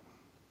desire.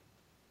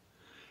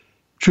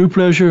 True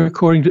pleasure,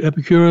 according to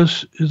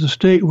Epicurus, is a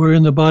state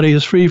wherein the body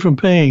is free from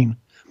pain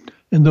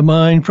and the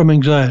mind from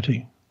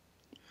anxiety.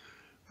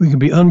 We can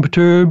be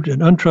unperturbed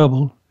and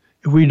untroubled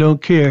if we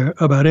don't care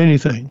about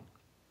anything.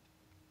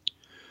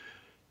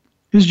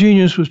 His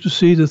genius was to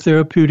see the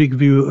therapeutic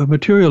view of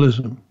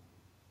materialism.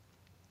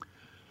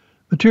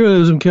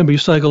 Materialism can be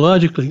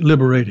psychologically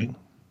liberating.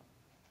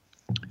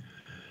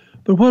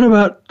 But what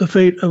about the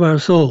fate of our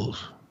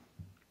souls?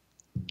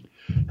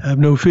 Have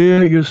no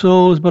fear, your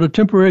soul is but a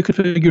temporary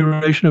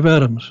configuration of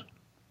atoms.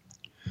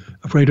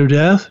 Afraid of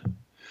death?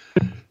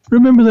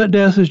 Remember that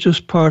death is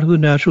just part of the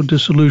natural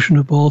dissolution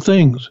of all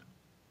things.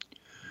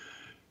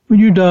 When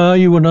you die,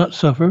 you will not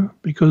suffer,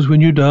 because when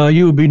you die,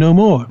 you will be no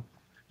more.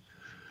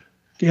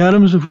 The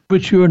atoms of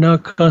which you are now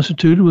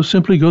constituted will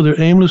simply go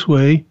their aimless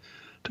way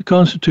to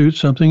constitute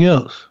something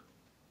else.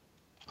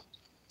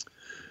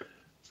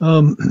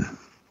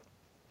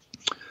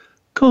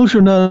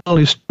 Culture not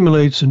only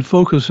stimulates and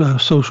focuses our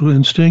social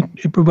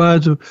instinct, it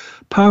provides a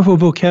powerful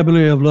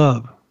vocabulary of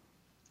love.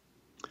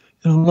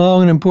 In a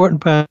long and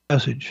important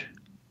passage,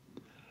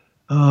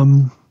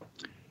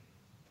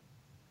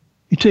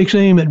 he takes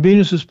aim at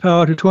Venus's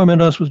power to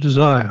torment us with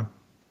desire.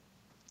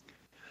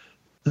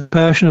 The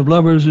passion of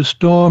lovers is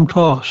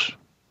storm-tossed,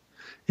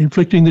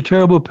 inflicting the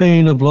terrible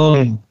pain of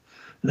longing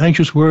and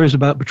anxious worries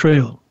about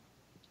betrayal.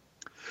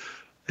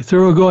 A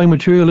thoroughgoing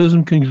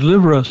materialism can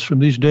deliver us from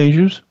these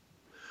dangers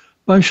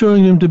by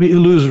showing them to be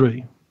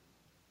illusory.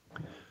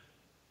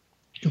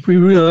 If we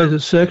realize that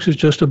sex is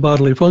just a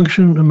bodily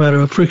function, a matter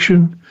of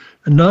friction,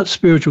 and not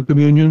spiritual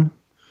communion,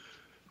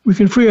 we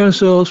can free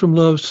ourselves from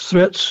love's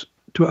threats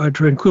to our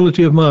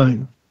tranquility of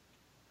mind.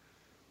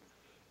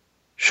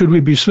 Should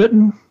we be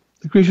smitten,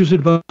 the creature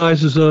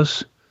advises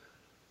us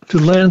to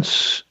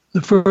lance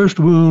the first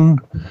wound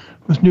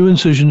with new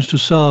incisions to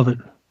salve it,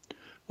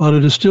 while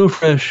it is still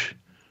fresh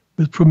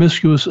with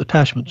promiscuous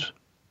attachments.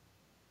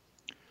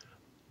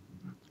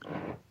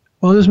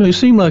 While this may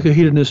seem like a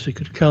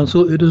hedonistic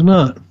counsel, it is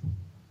not.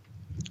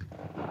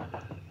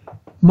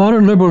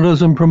 Modern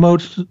liberalism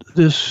promotes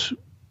this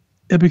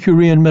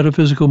Epicurean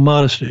metaphysical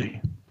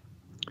modesty,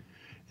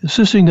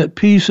 insisting that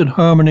peace and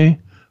harmony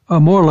are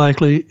more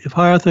likely if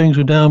higher things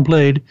are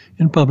downplayed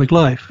in public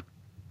life.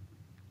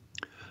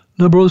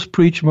 Liberals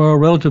preach moral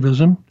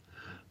relativism,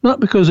 not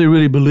because they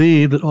really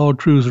believe that all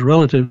truths are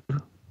relative,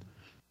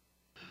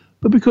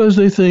 but because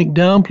they think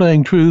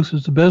downplaying truth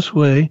is the best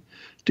way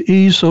to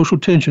ease social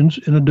tensions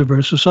in a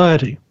diverse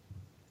society.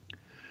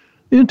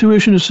 The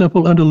intuition is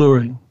simple and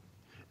alluring.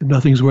 If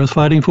nothing's worth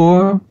fighting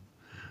for,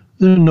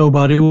 then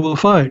nobody will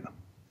fight.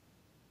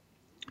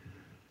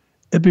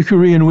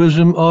 Epicurean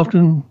wisdom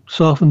often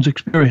softens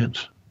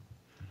experience.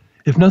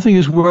 If nothing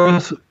is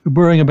worth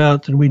worrying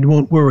about, then we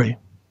won't worry.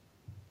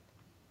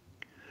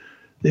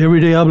 The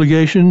everyday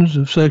obligations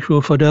of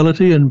sexual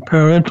fidelity and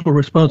parental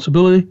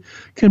responsibility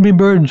can be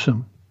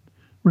burdensome,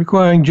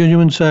 requiring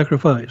genuine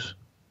sacrifice.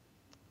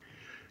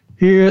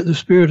 Here, the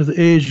spirit of the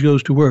age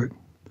goes to work,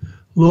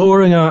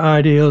 lowering our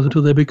ideals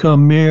until they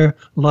become mere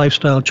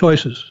lifestyle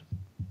choices.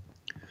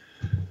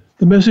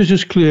 The message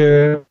is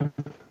clear.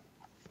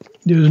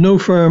 There is no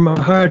firm or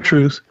hard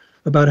truth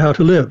about how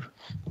to live.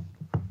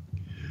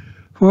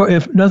 For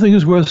if nothing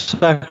is worth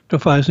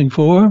sacrificing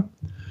for,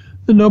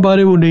 then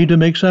nobody will need to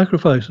make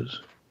sacrifices.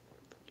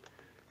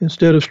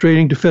 Instead of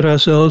straining to fit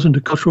ourselves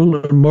into cultural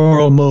and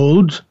moral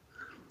molds,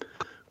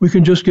 we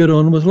can just get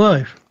on with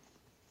life.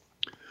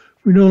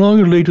 We no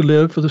longer need to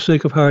live for the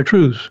sake of hard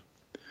truths.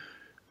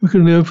 We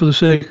can live for the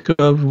sake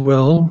of,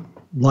 well,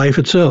 life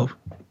itself.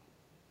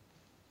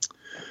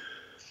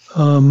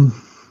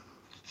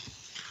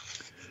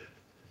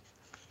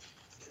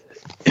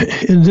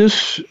 In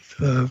this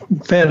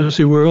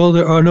fantasy world,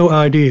 there are no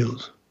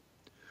ideals.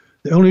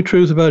 The only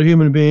truth about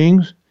human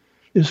beings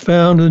is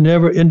found in the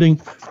never-ending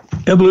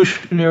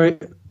evolutionary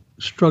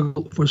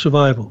struggle for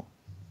survival.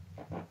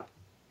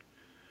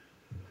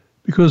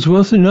 Because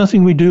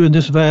nothing we do in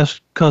this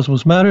vast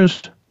cosmos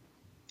matters,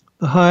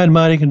 the high and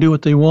mighty can do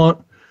what they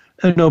want,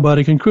 and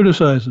nobody can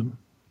criticize them.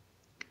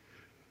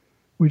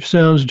 Which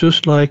sounds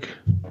just like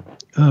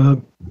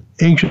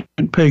ancient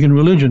pagan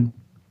religion,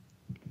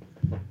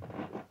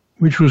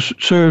 which was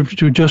served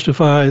to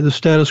justify the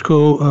status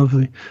quo of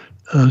the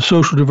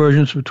social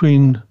divergence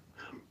between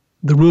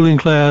the ruling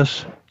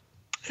class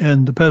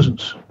and the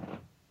peasants.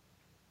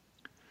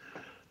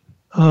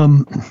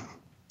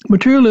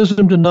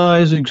 Materialism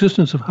denies the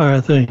existence of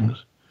higher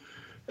things,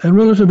 and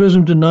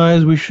relativism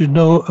denies we should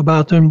know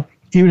about them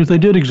even if they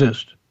did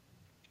exist.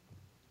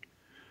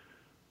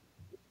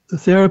 The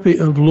therapy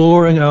of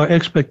lowering our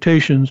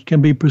expectations can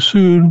be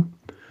pursued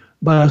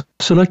by a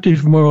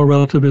selective moral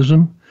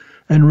relativism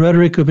and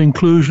rhetoric of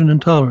inclusion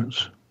and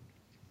tolerance.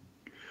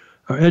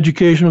 Our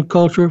educational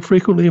culture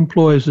frequently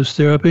employs this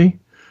therapy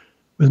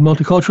with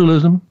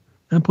multiculturalism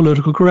and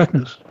political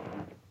correctness.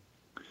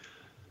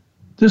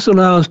 This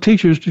allows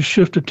teachers to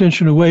shift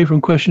attention away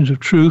from questions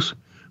of truth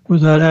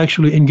without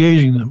actually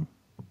engaging them.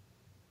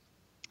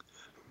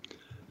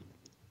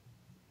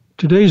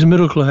 Today's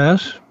middle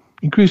class,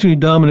 increasingly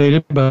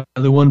dominated by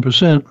the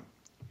 1%,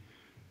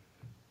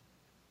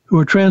 who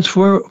are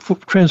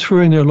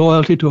transferring their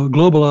loyalty to a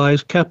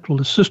globalized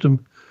capitalist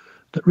system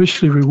that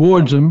richly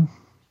rewards them,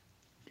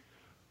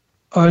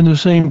 are in the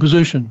same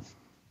position.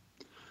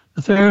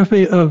 The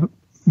therapy of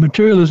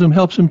materialism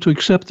helps them to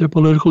accept their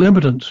political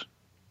impotence.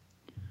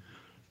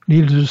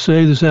 Needless to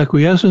say, this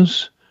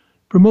acquiescence,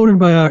 promoted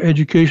by our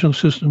educational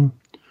system,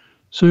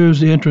 serves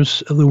the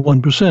interests of the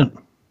 1%.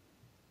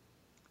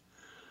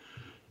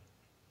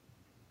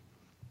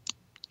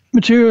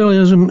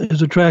 Materialism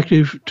is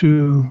attractive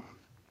to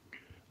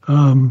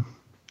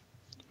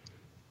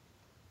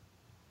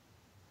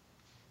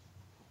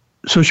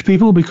such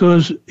people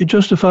because it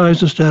justifies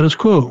the status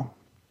quo.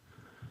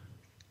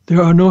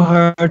 There are no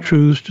higher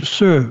truths to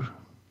serve.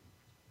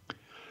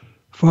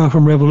 Far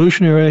from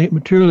revolutionary,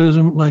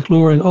 materialism, like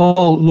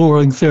all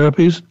lowering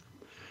therapies,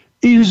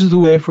 eases the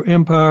way for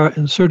empire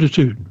and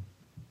certitude.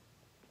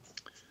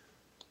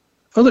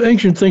 Other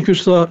ancient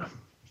thinkers sought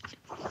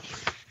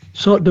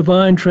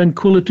divine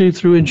tranquility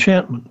through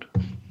enchantment,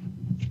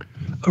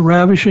 a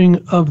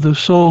ravishing of the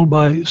soul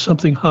by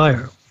something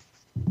higher.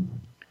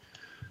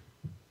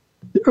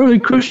 The early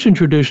Christian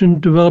tradition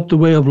developed the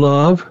way of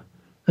love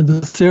and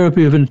the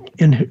therapy of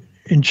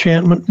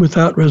enchantment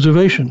without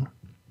reservation,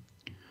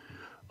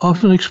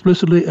 often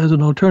explicitly as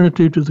an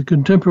alternative to the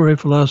contemporary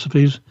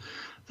philosophies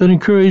that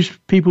encourage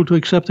people to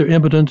accept their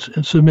impotence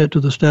and submit to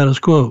the status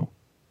quo.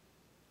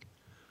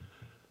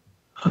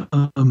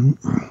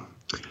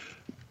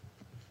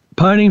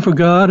 Pining for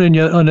God and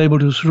yet unable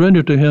to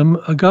surrender to Him,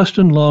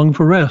 Augustine longed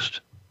for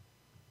rest.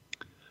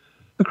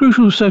 A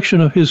crucial section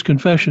of his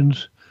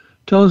Confessions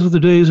tells of the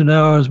days and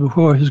hours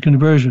before his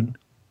conversion.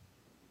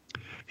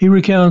 He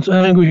recounts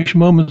anguished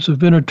moments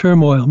of inner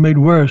turmoil made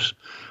worse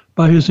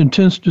by his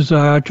intense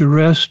desire to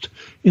rest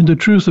in the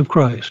truth of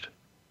Christ.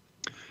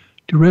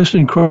 To rest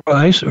in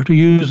Christ, or to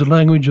use the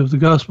language of the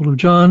Gospel of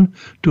John,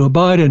 to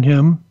abide in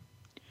Him.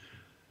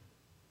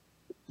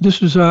 This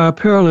desire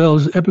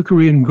parallels the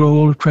Epicurean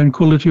goal of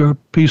tranquility or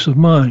peace of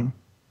mind.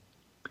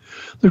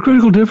 The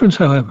critical difference,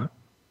 however,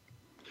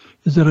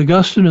 is that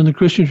Augustine and the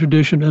Christian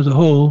tradition as a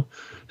whole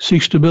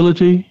seek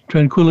stability,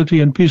 tranquility,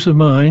 and peace of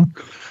mind,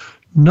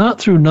 not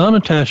through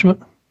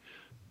non-attachment,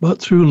 but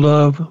through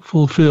love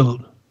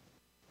fulfilled.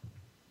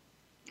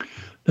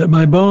 That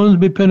my bones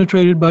be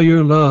penetrated by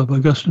your love,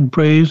 Augustine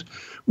prays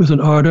with an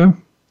ardor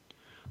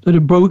that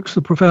evokes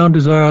the profound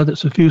desire that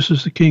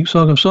suffuses the King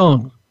Song of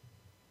Songs.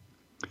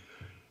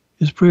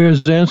 His prayer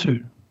is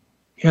answered.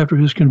 After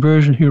his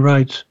conversion, he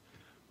writes,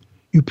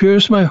 "You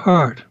pierce my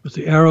heart with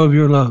the arrow of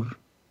your love."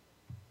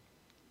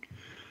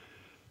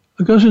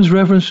 Augustine's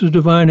reference to the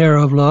divine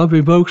arrow of love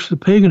evokes the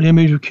pagan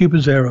image of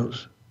Cupid's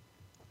arrows.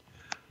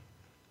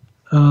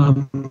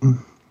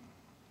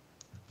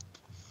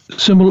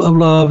 Symbol of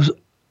love's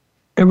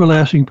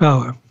everlasting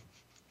power.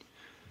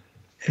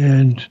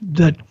 And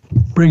that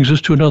brings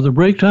us to another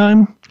break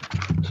time,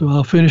 so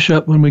I'll finish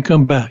up when we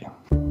come back.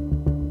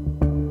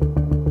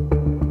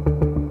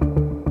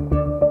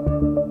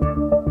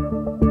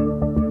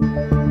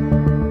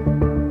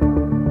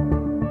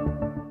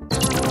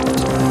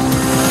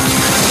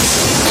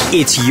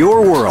 It's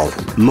your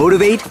world.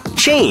 Motivate,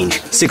 change,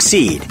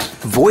 succeed.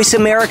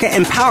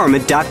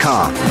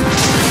 VoiceAmericaEmpowerment.com.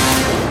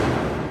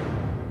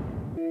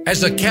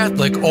 As a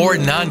Catholic or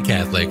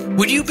non-Catholic,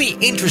 would you be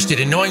interested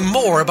in knowing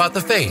more about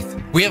the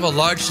faith? We have a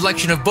large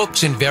selection of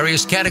books in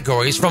various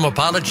categories, from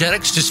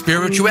apologetics to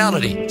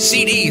spirituality.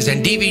 CDs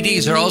and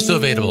DVDs are also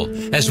available,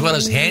 as well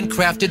as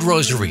handcrafted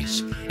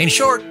rosaries. In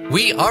short,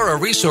 we are a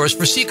resource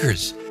for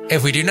seekers.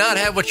 If we do not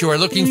have what you are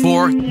looking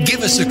for,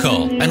 give us a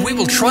call, and we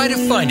will try to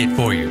find it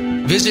for you.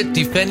 Visit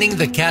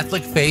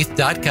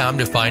defendingthecatholicfaith.com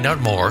to find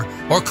out more,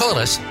 or call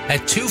us at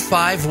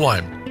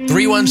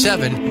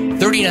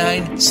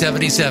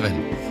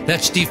 251-317-3977.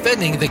 That's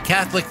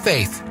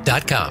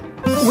defendingthecatholicfaith.com.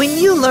 When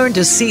you learn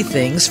to see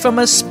things from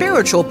a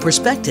spiritual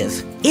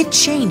perspective, it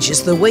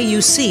changes the way you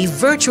see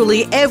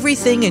virtually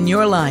everything in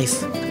your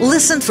life.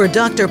 Listen for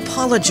Dr.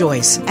 Paula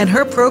Joyce and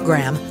her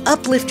program,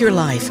 Uplift Your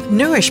Life,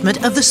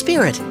 Nourishment of the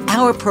Spirit.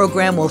 Our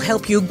program will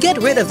help you get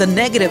rid of the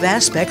negative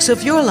aspects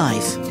of your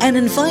life and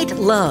invite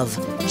love,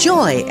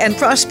 joy, and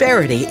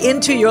prosperity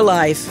into your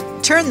life.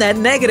 Turn that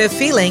negative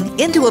feeling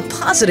into a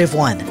positive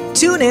one.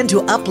 Tune in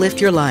to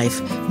Uplift Your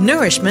Life,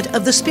 Nourishment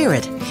of the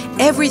Spirit,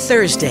 every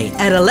Thursday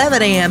at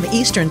 11 a.m.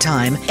 Eastern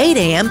Time, 8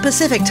 a.m.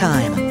 Pacific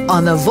Time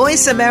on the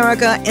Voice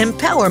America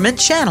Empowerment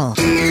Channel.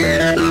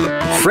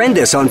 Friend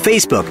us on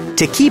Facebook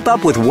to keep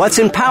up with what's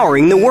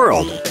empowering the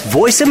world.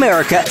 Voice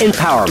America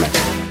Empowerment.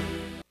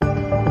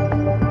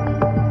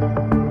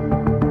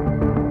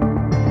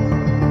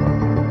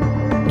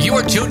 You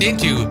are tuned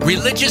into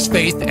Religious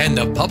Faith and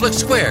the Public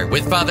Square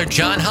with Father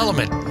John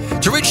Holloman.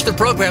 To reach the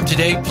program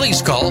today,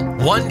 please call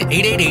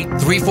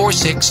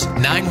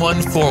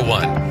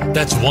 1-888-346-9141.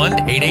 That's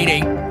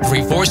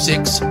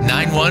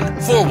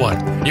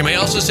 1-888-346-9141. You may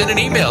also send an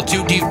email to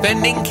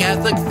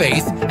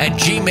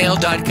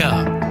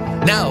defendingcatholicfaith@gmail.com.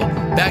 Now,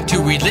 back to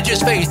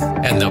Religious Faith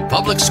and the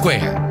Public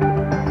Square.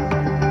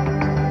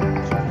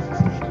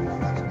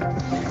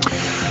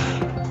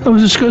 I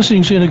was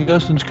discussing St.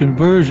 Augustine's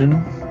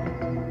conversion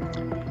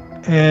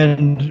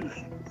and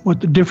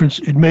what the difference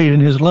it made in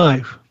his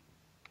life.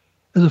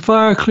 As the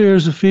fire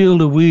clears the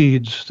field of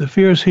weeds, the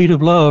fierce heat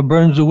of love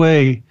burns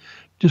away,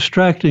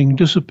 distracting,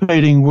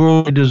 dissipating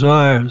worldly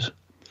desires,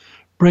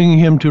 bringing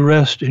him to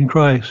rest in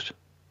Christ.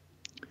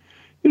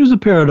 It is a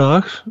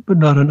paradox, but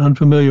not an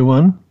unfamiliar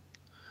one.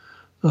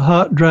 The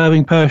hot,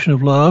 driving passion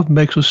of love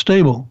makes us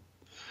stable,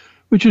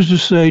 which is to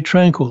say,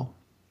 tranquil.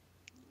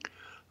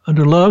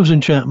 Under love's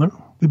enchantment,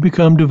 we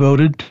become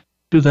devoted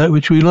to that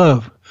which we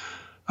love.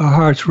 Our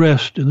hearts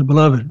rest in the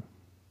beloved.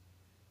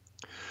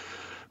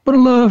 But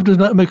love does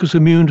not make us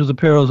immune to the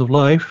perils of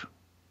life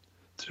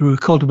through a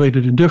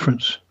cultivated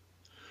indifference.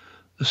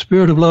 The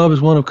spirit of love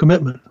is one of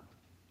commitment.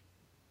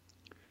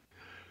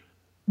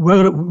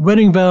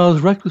 Wedding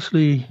vows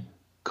recklessly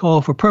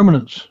call for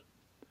permanence,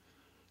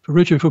 for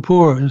rich or for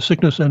poor, in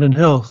sickness and in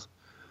health,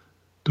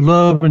 to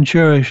love and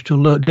cherish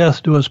till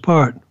death do us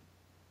part.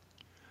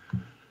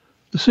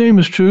 The same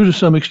is true to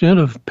some extent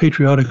of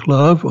patriotic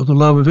love or the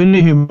love of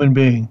any human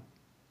being.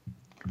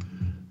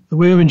 The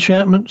way of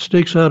enchantment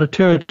stakes out a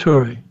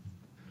territory,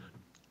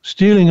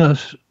 steeling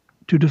us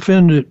to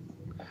defend it,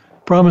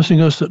 promising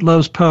us that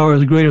love's power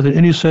is greater than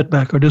any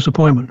setback or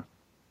disappointment.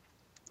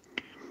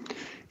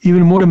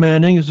 Even more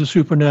demanding is the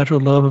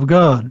supernatural love of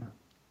God.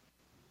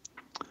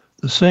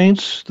 The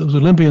saints, those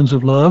Olympians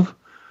of love,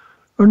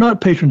 are not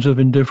patrons of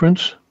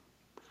indifference.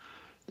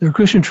 Their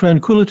Christian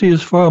tranquility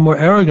is far more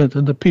arrogant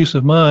than the peace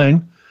of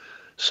mind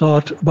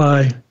sought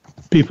by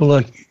people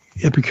like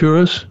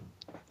Epicurus.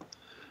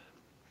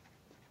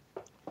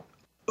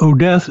 O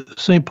death,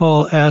 St.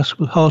 Paul asks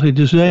with haughty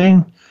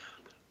disdain,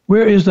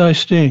 where is thy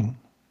sting?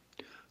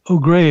 O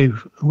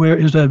grave, where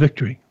is thy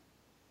victory?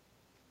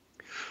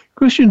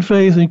 Christian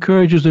faith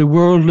encourages a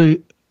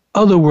worldly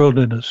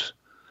otherworldliness,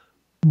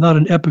 not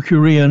an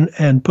Epicurean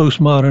and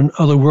postmodern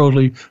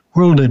otherworldly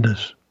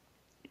worldliness.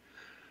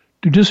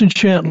 To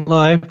disenchant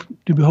life,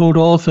 to behold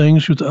all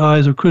things through the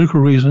eyes of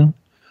critical reason,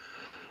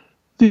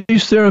 these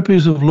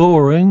therapies of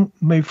lowering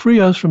may free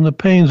us from the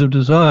pains of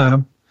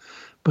desire,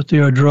 but they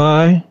are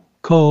dry,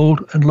 cold,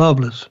 and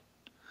loveless,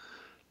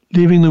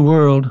 leaving the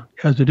world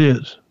as it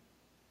is.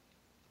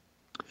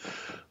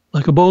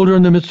 Like a boulder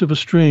in the midst of a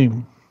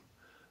stream,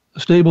 the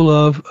stable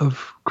love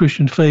of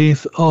Christian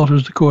faith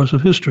alters the course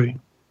of history.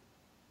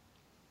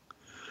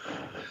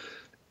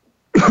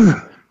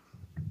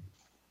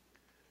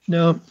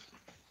 Now,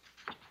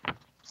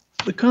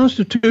 the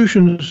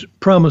Constitution's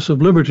promise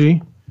of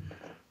liberty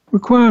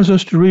requires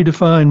us to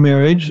redefine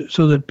marriage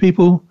so that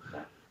people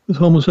with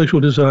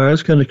homosexual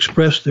desires can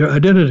express their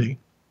identity.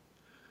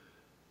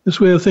 This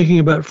way of thinking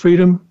about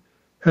freedom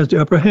has the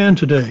upper hand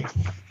today,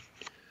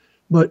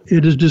 but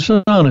it is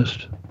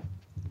dishonest.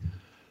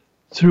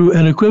 Through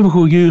an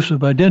equivocal use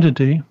of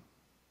identity,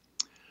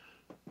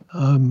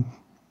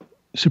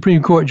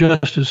 Supreme Court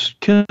Justice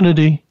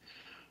Kennedy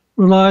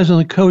relies on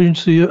the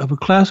cogency of a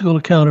classical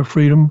account of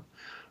freedom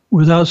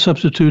without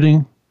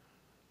substituting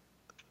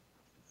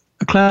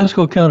a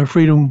classical account of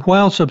freedom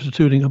while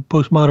substituting a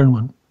postmodern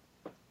one.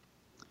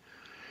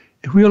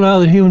 If we allow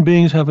that human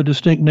beings have a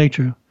distinct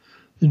nature,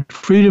 then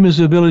freedom is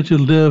the ability to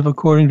live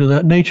according to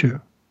that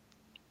nature.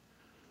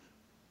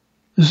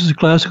 This is a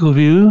classical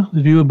view,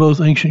 the view of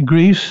both ancient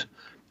Greece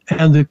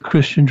and the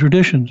Christian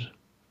traditions.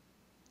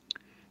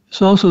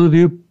 It's also the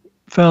view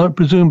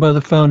presumed by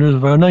the founders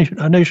of our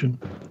nation,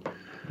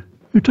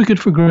 who took it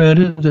for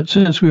granted that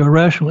since we are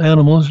rational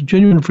animals,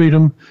 genuine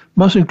freedom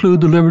must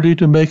include the liberty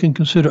to make and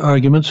consider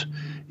arguments,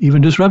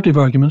 even disruptive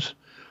arguments,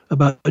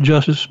 about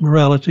justice,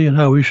 morality, and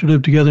how we should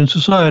live together in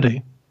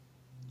society.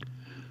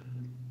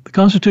 The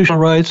constitutional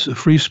rights of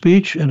free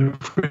speech and a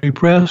free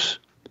press,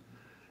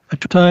 at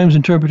times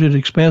interpreted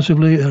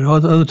expansively, at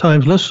other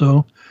times less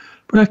so,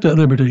 protect that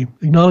liberty,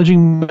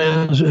 acknowledging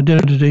man's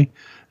identity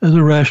as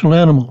a rational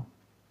animal.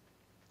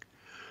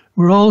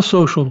 We're all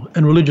social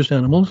and religious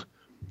animals,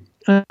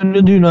 and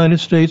in the United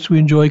States we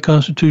enjoy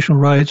constitutional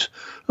rights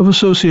of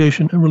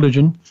association and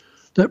religion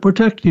that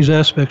protect these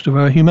aspects of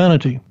our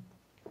humanity.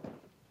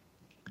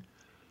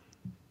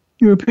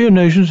 European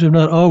nations have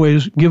not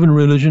always given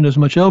religion as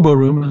much elbow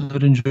room as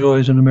it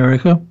enjoys in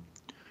America,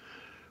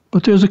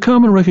 but there's a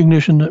common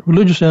recognition that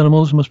religious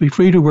animals must be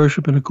free to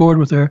worship in accord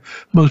with their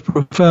most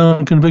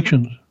profound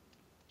convictions.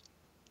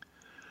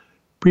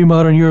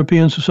 Pre-modern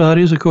European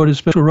societies accorded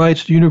special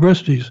rights to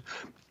universities,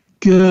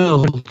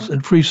 guilds,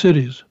 and free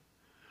cities,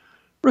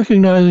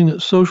 recognizing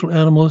that social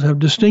animals have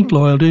distinct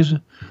loyalties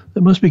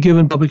that must be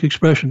given public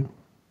expression.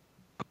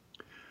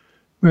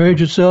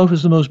 Marriage itself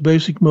is the most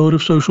basic mode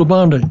of social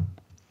bonding.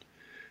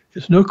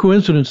 It's no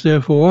coincidence,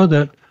 therefore,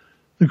 that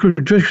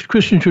the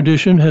Christian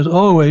tradition has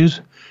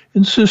always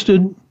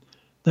insisted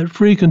that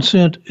free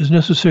consent is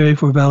necessary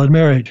for valid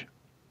marriage.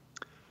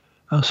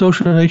 Our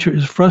social nature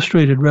is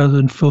frustrated rather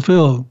than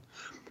fulfilled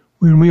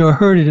when we are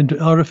herded into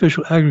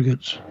artificial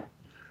aggregates.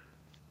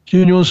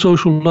 Genuine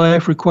social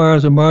life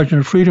requires a margin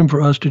of freedom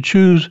for us to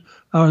choose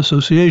our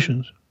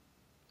associations.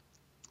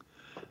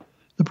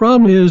 The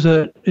problem is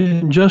that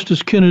in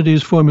Justice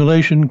Kennedy's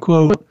formulation,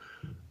 quote,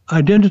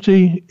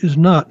 identity is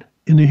not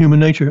in the human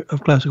nature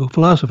of classical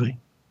philosophy.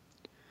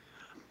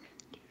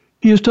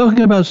 He is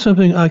talking about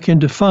something I can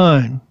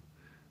define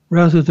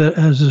rather than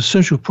as an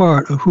essential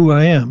part of who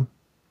I am.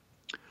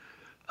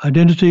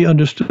 Identity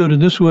understood in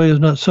this way is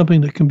not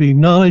something that can be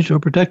acknowledged or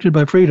protected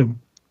by freedom.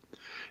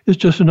 It's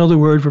just another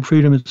word for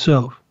freedom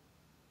itself.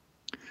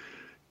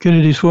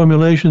 Kennedy's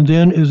formulation,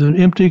 then, is an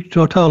empty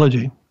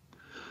tautology.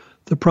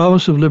 The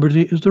promise of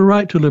liberty is the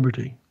right to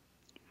liberty.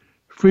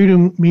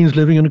 Freedom means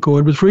living in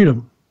accord with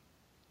freedom.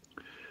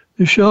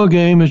 The shell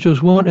game is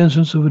just one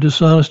instance of a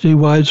dishonesty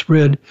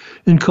widespread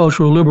in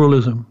cultural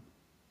liberalism.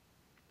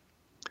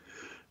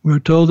 We are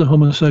told that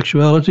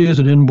homosexuality is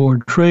an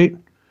inborn trait,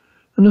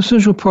 an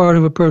essential part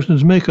of a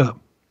person's makeup.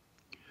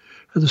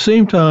 At the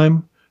same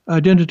time,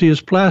 identity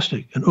is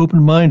plastic and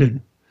open-minded,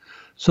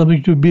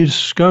 something to be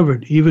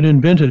discovered, even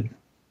invented.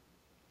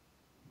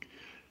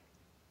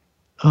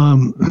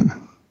 The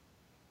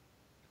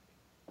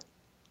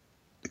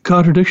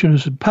contradiction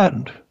is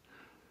patent.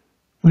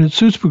 When it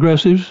suits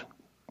progressives,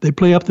 they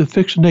play up the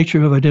fixed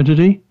nature of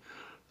identity,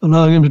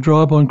 allowing them to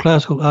draw upon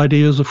classical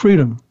ideas of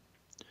freedom.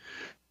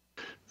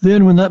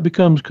 Then, when that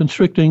becomes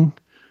constricting,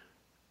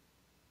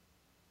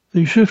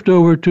 they shift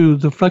over to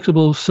the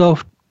flexible,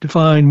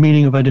 self-defined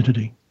meaning of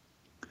identity.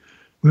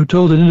 We're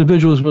told that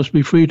individuals must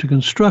be free to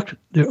construct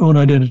their own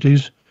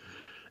identities,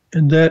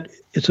 and that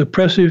it's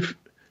oppressive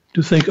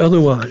to think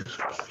otherwise.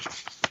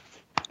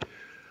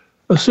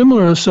 A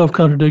similar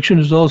self-contradiction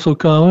is also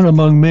common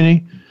among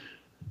many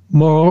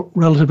moral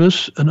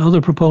relativists and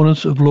other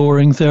proponents of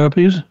lowering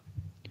therapies.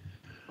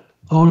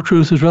 All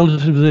truth is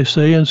relative, they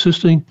say,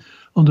 insisting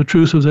on the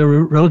truth of their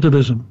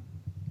relativism.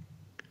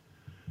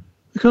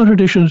 The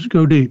contradictions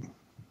go deep.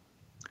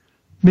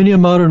 Many a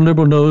modern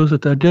liberal knows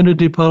that the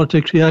identity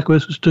politics he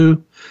acquiesces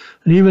to,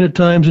 and even at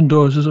times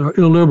endorses, are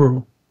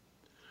illiberal.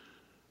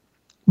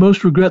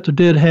 Most regret the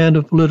dead hand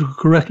of political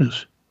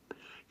correctness,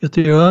 yet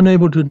they are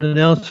unable to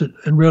denounce it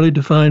and rarely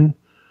defend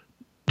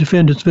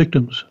its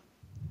victims.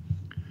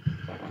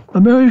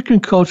 American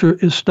culture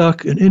is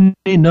stuck in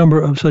any number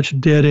of such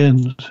dead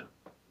ends,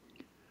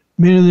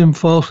 many of them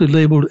falsely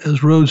labeled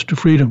as roads to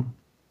freedom.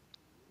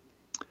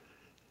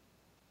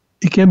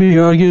 It can be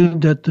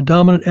argued that the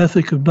dominant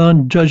ethic of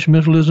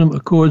non-judgmentalism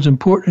accords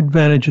important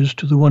advantages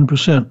to the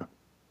 1%.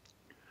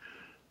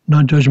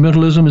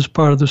 Non-judgmentalism is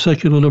part of the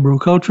secular liberal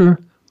culture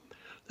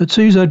that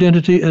sees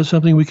identity as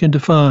something we can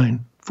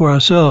define for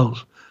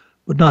ourselves,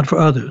 but not for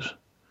others.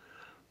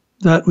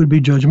 That would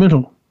be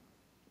judgmental.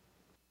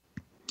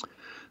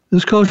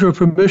 This culture of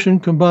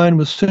permission, combined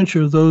with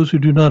censure of those who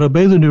do not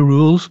obey the new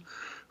rules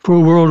for a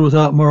world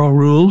without moral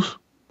rules,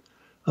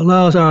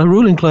 allows our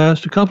ruling class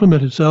to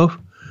compliment itself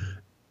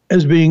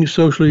as being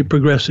socially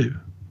progressive.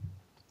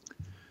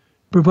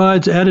 It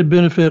provides added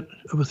benefit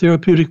of a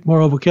therapeutic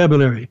moral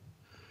vocabulary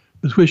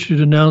with which to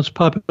denounce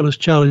populist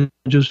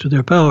challenges to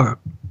their power.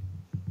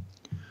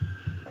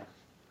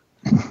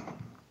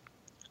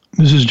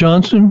 Mrs.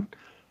 Johnson,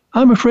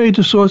 I'm afraid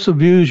the sorts of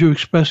views you're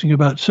expressing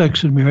about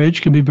sex and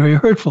marriage can be very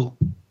hurtful.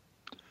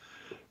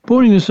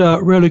 Pointing this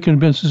out rarely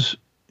convinces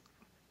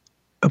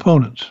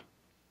opponents.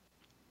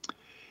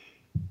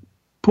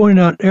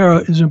 pointing out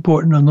error is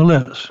important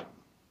nonetheless.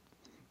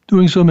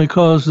 Doing so may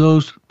cause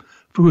those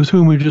with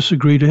whom we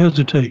disagree to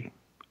hesitate.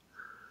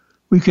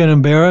 We can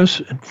embarrass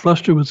and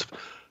fluster with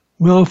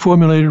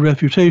well-formulated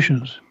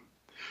refutations.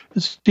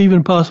 It's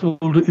even possible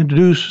to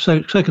introduce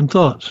second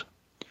thoughts,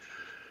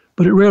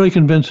 but it rarely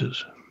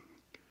convinces.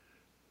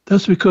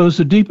 That's because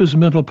the deepest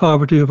mental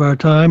poverty of our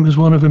time is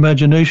one of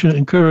imagination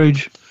and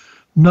courage,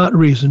 not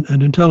reason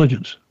and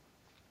intelligence.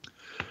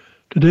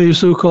 Today's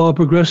so-called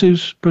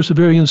progressives,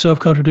 persevering in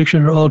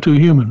self-contradiction, are all too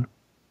human.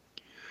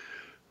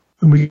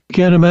 When we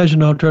can't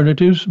imagine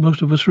alternatives,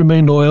 most of us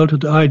remain loyal to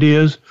the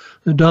ideas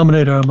that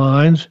dominate our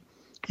minds,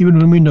 even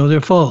when we know they're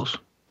false.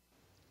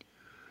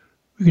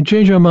 We can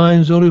change our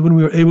minds only when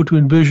we are able to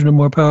envision a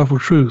more powerful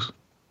truth.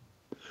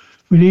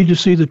 We need to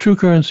see the true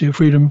currency of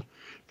freedom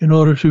in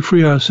order to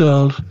free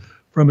ourselves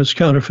from its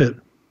counterfeit.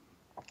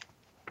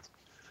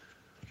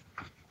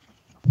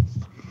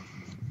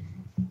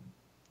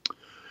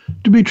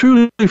 To be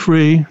truly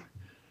free,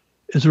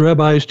 as the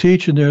rabbis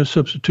teach in their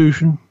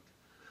substitution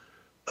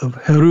of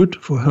herut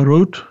for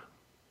harut,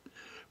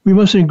 we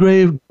must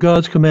engrave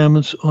God's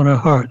commandments on our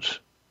hearts.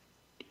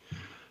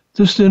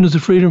 This then is the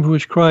freedom for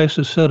which Christ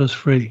has set us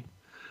free,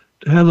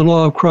 to have the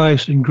law of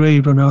Christ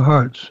engraved on our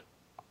hearts.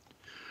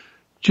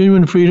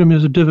 Genuine freedom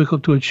is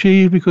difficult to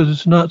achieve because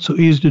it's not so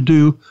easy to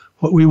do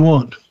what we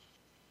want.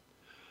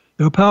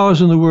 There are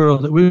powers in the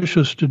world that wish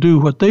us to do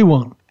what they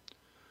want,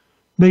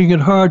 making it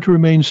hard to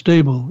remain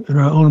stable in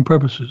our own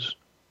purposes.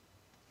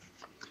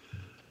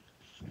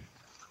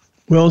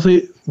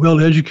 Wealthy,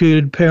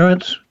 well-educated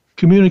parents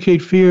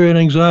communicate fear and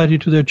anxiety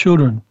to their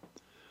children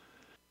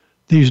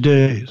these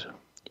days.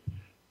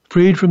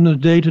 Freed from the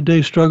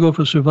day-to-day struggle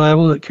for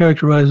survival that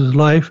characterizes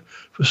life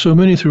for so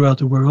many throughout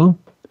the world,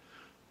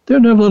 they're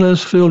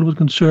nevertheless filled with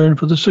concern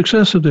for the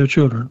success of their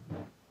children.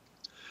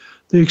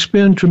 They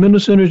expend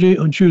tremendous energy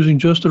on choosing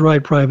just the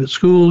right private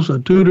schools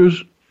and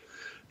tutors,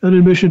 and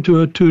admission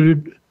to a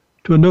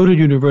noted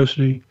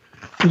university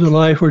is a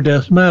life or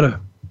death matter.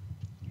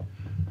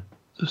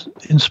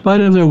 In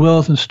spite of their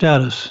wealth and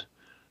status,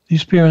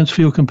 these parents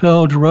feel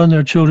compelled to run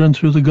their children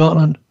through the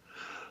gauntlet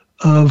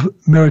of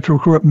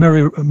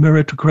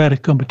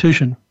meritocratic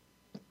competition.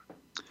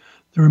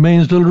 There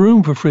remains little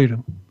room for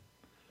freedom.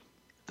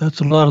 That's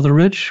a lot of the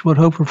rich. What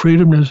hope for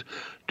freedom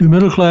do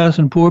middle class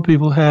and poor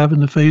people have in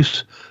the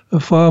face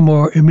of far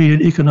more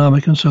immediate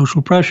economic and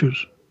social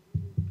pressures?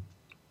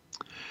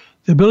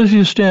 The ability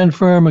to stand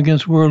firm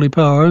against worldly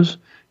powers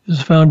is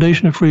the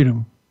foundation of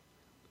freedom.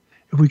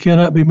 If we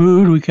cannot be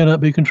moved, we cannot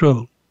be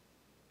controlled.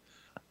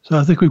 So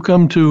I think we've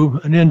come to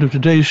an end of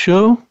today's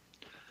show.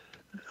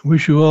 I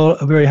wish you all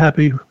a very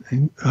happy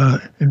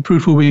and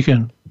fruitful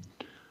weekend.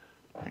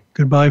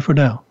 Goodbye for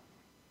now.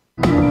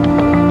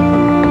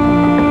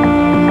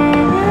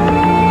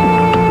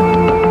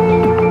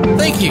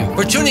 Thank you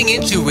for tuning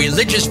into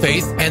Religious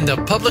Faith and the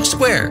Public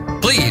Square.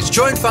 Please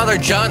join Father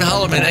John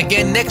Holloman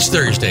again next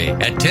Thursday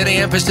at 10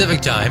 a.m.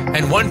 Pacific Time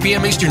and 1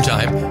 p.m. Eastern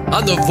Time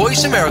on the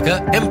Voice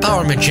America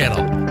Empowerment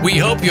Channel. We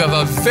hope you have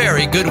a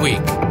very good week.